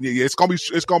 minutes. But yeah, it's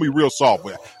gonna be real soft.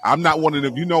 I'm not one of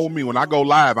them. You know me, when I go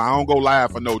live, I don't go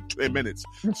live for no 10 minutes.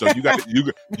 So you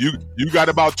got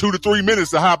about 2 to 3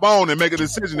 minutes to hop on and make a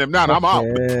decision. If not, I'm out.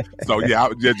 So yeah,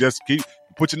 just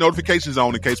put your notifications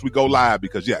on in case we go live,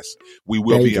 because yes, we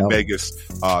will be in Vegas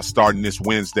starting this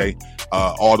Wednesday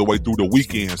all the way through the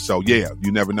weekend. So yeah,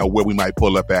 you never know where we might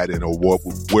pull up at it, or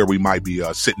where we might be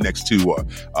sitting next to,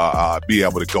 or be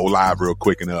able to go live real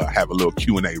quick and have a little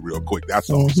Q&A real quick. That's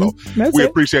all. So we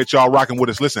appreciate y'all rocking with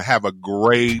us. Listen, have a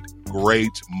great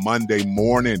Monday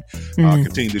morning.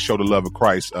 Continue to show the love of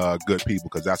Christ, good people,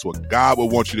 because that's what God will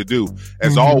want you to do.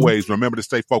 As always, remember to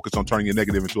stay focused on turning your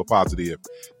negative into a positive.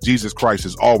 Jesus Christ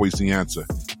is always the answer.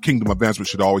 Kingdom advancement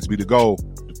should always be the goal.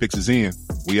 The Fix is in.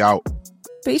 We out.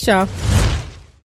 Peace, y'all.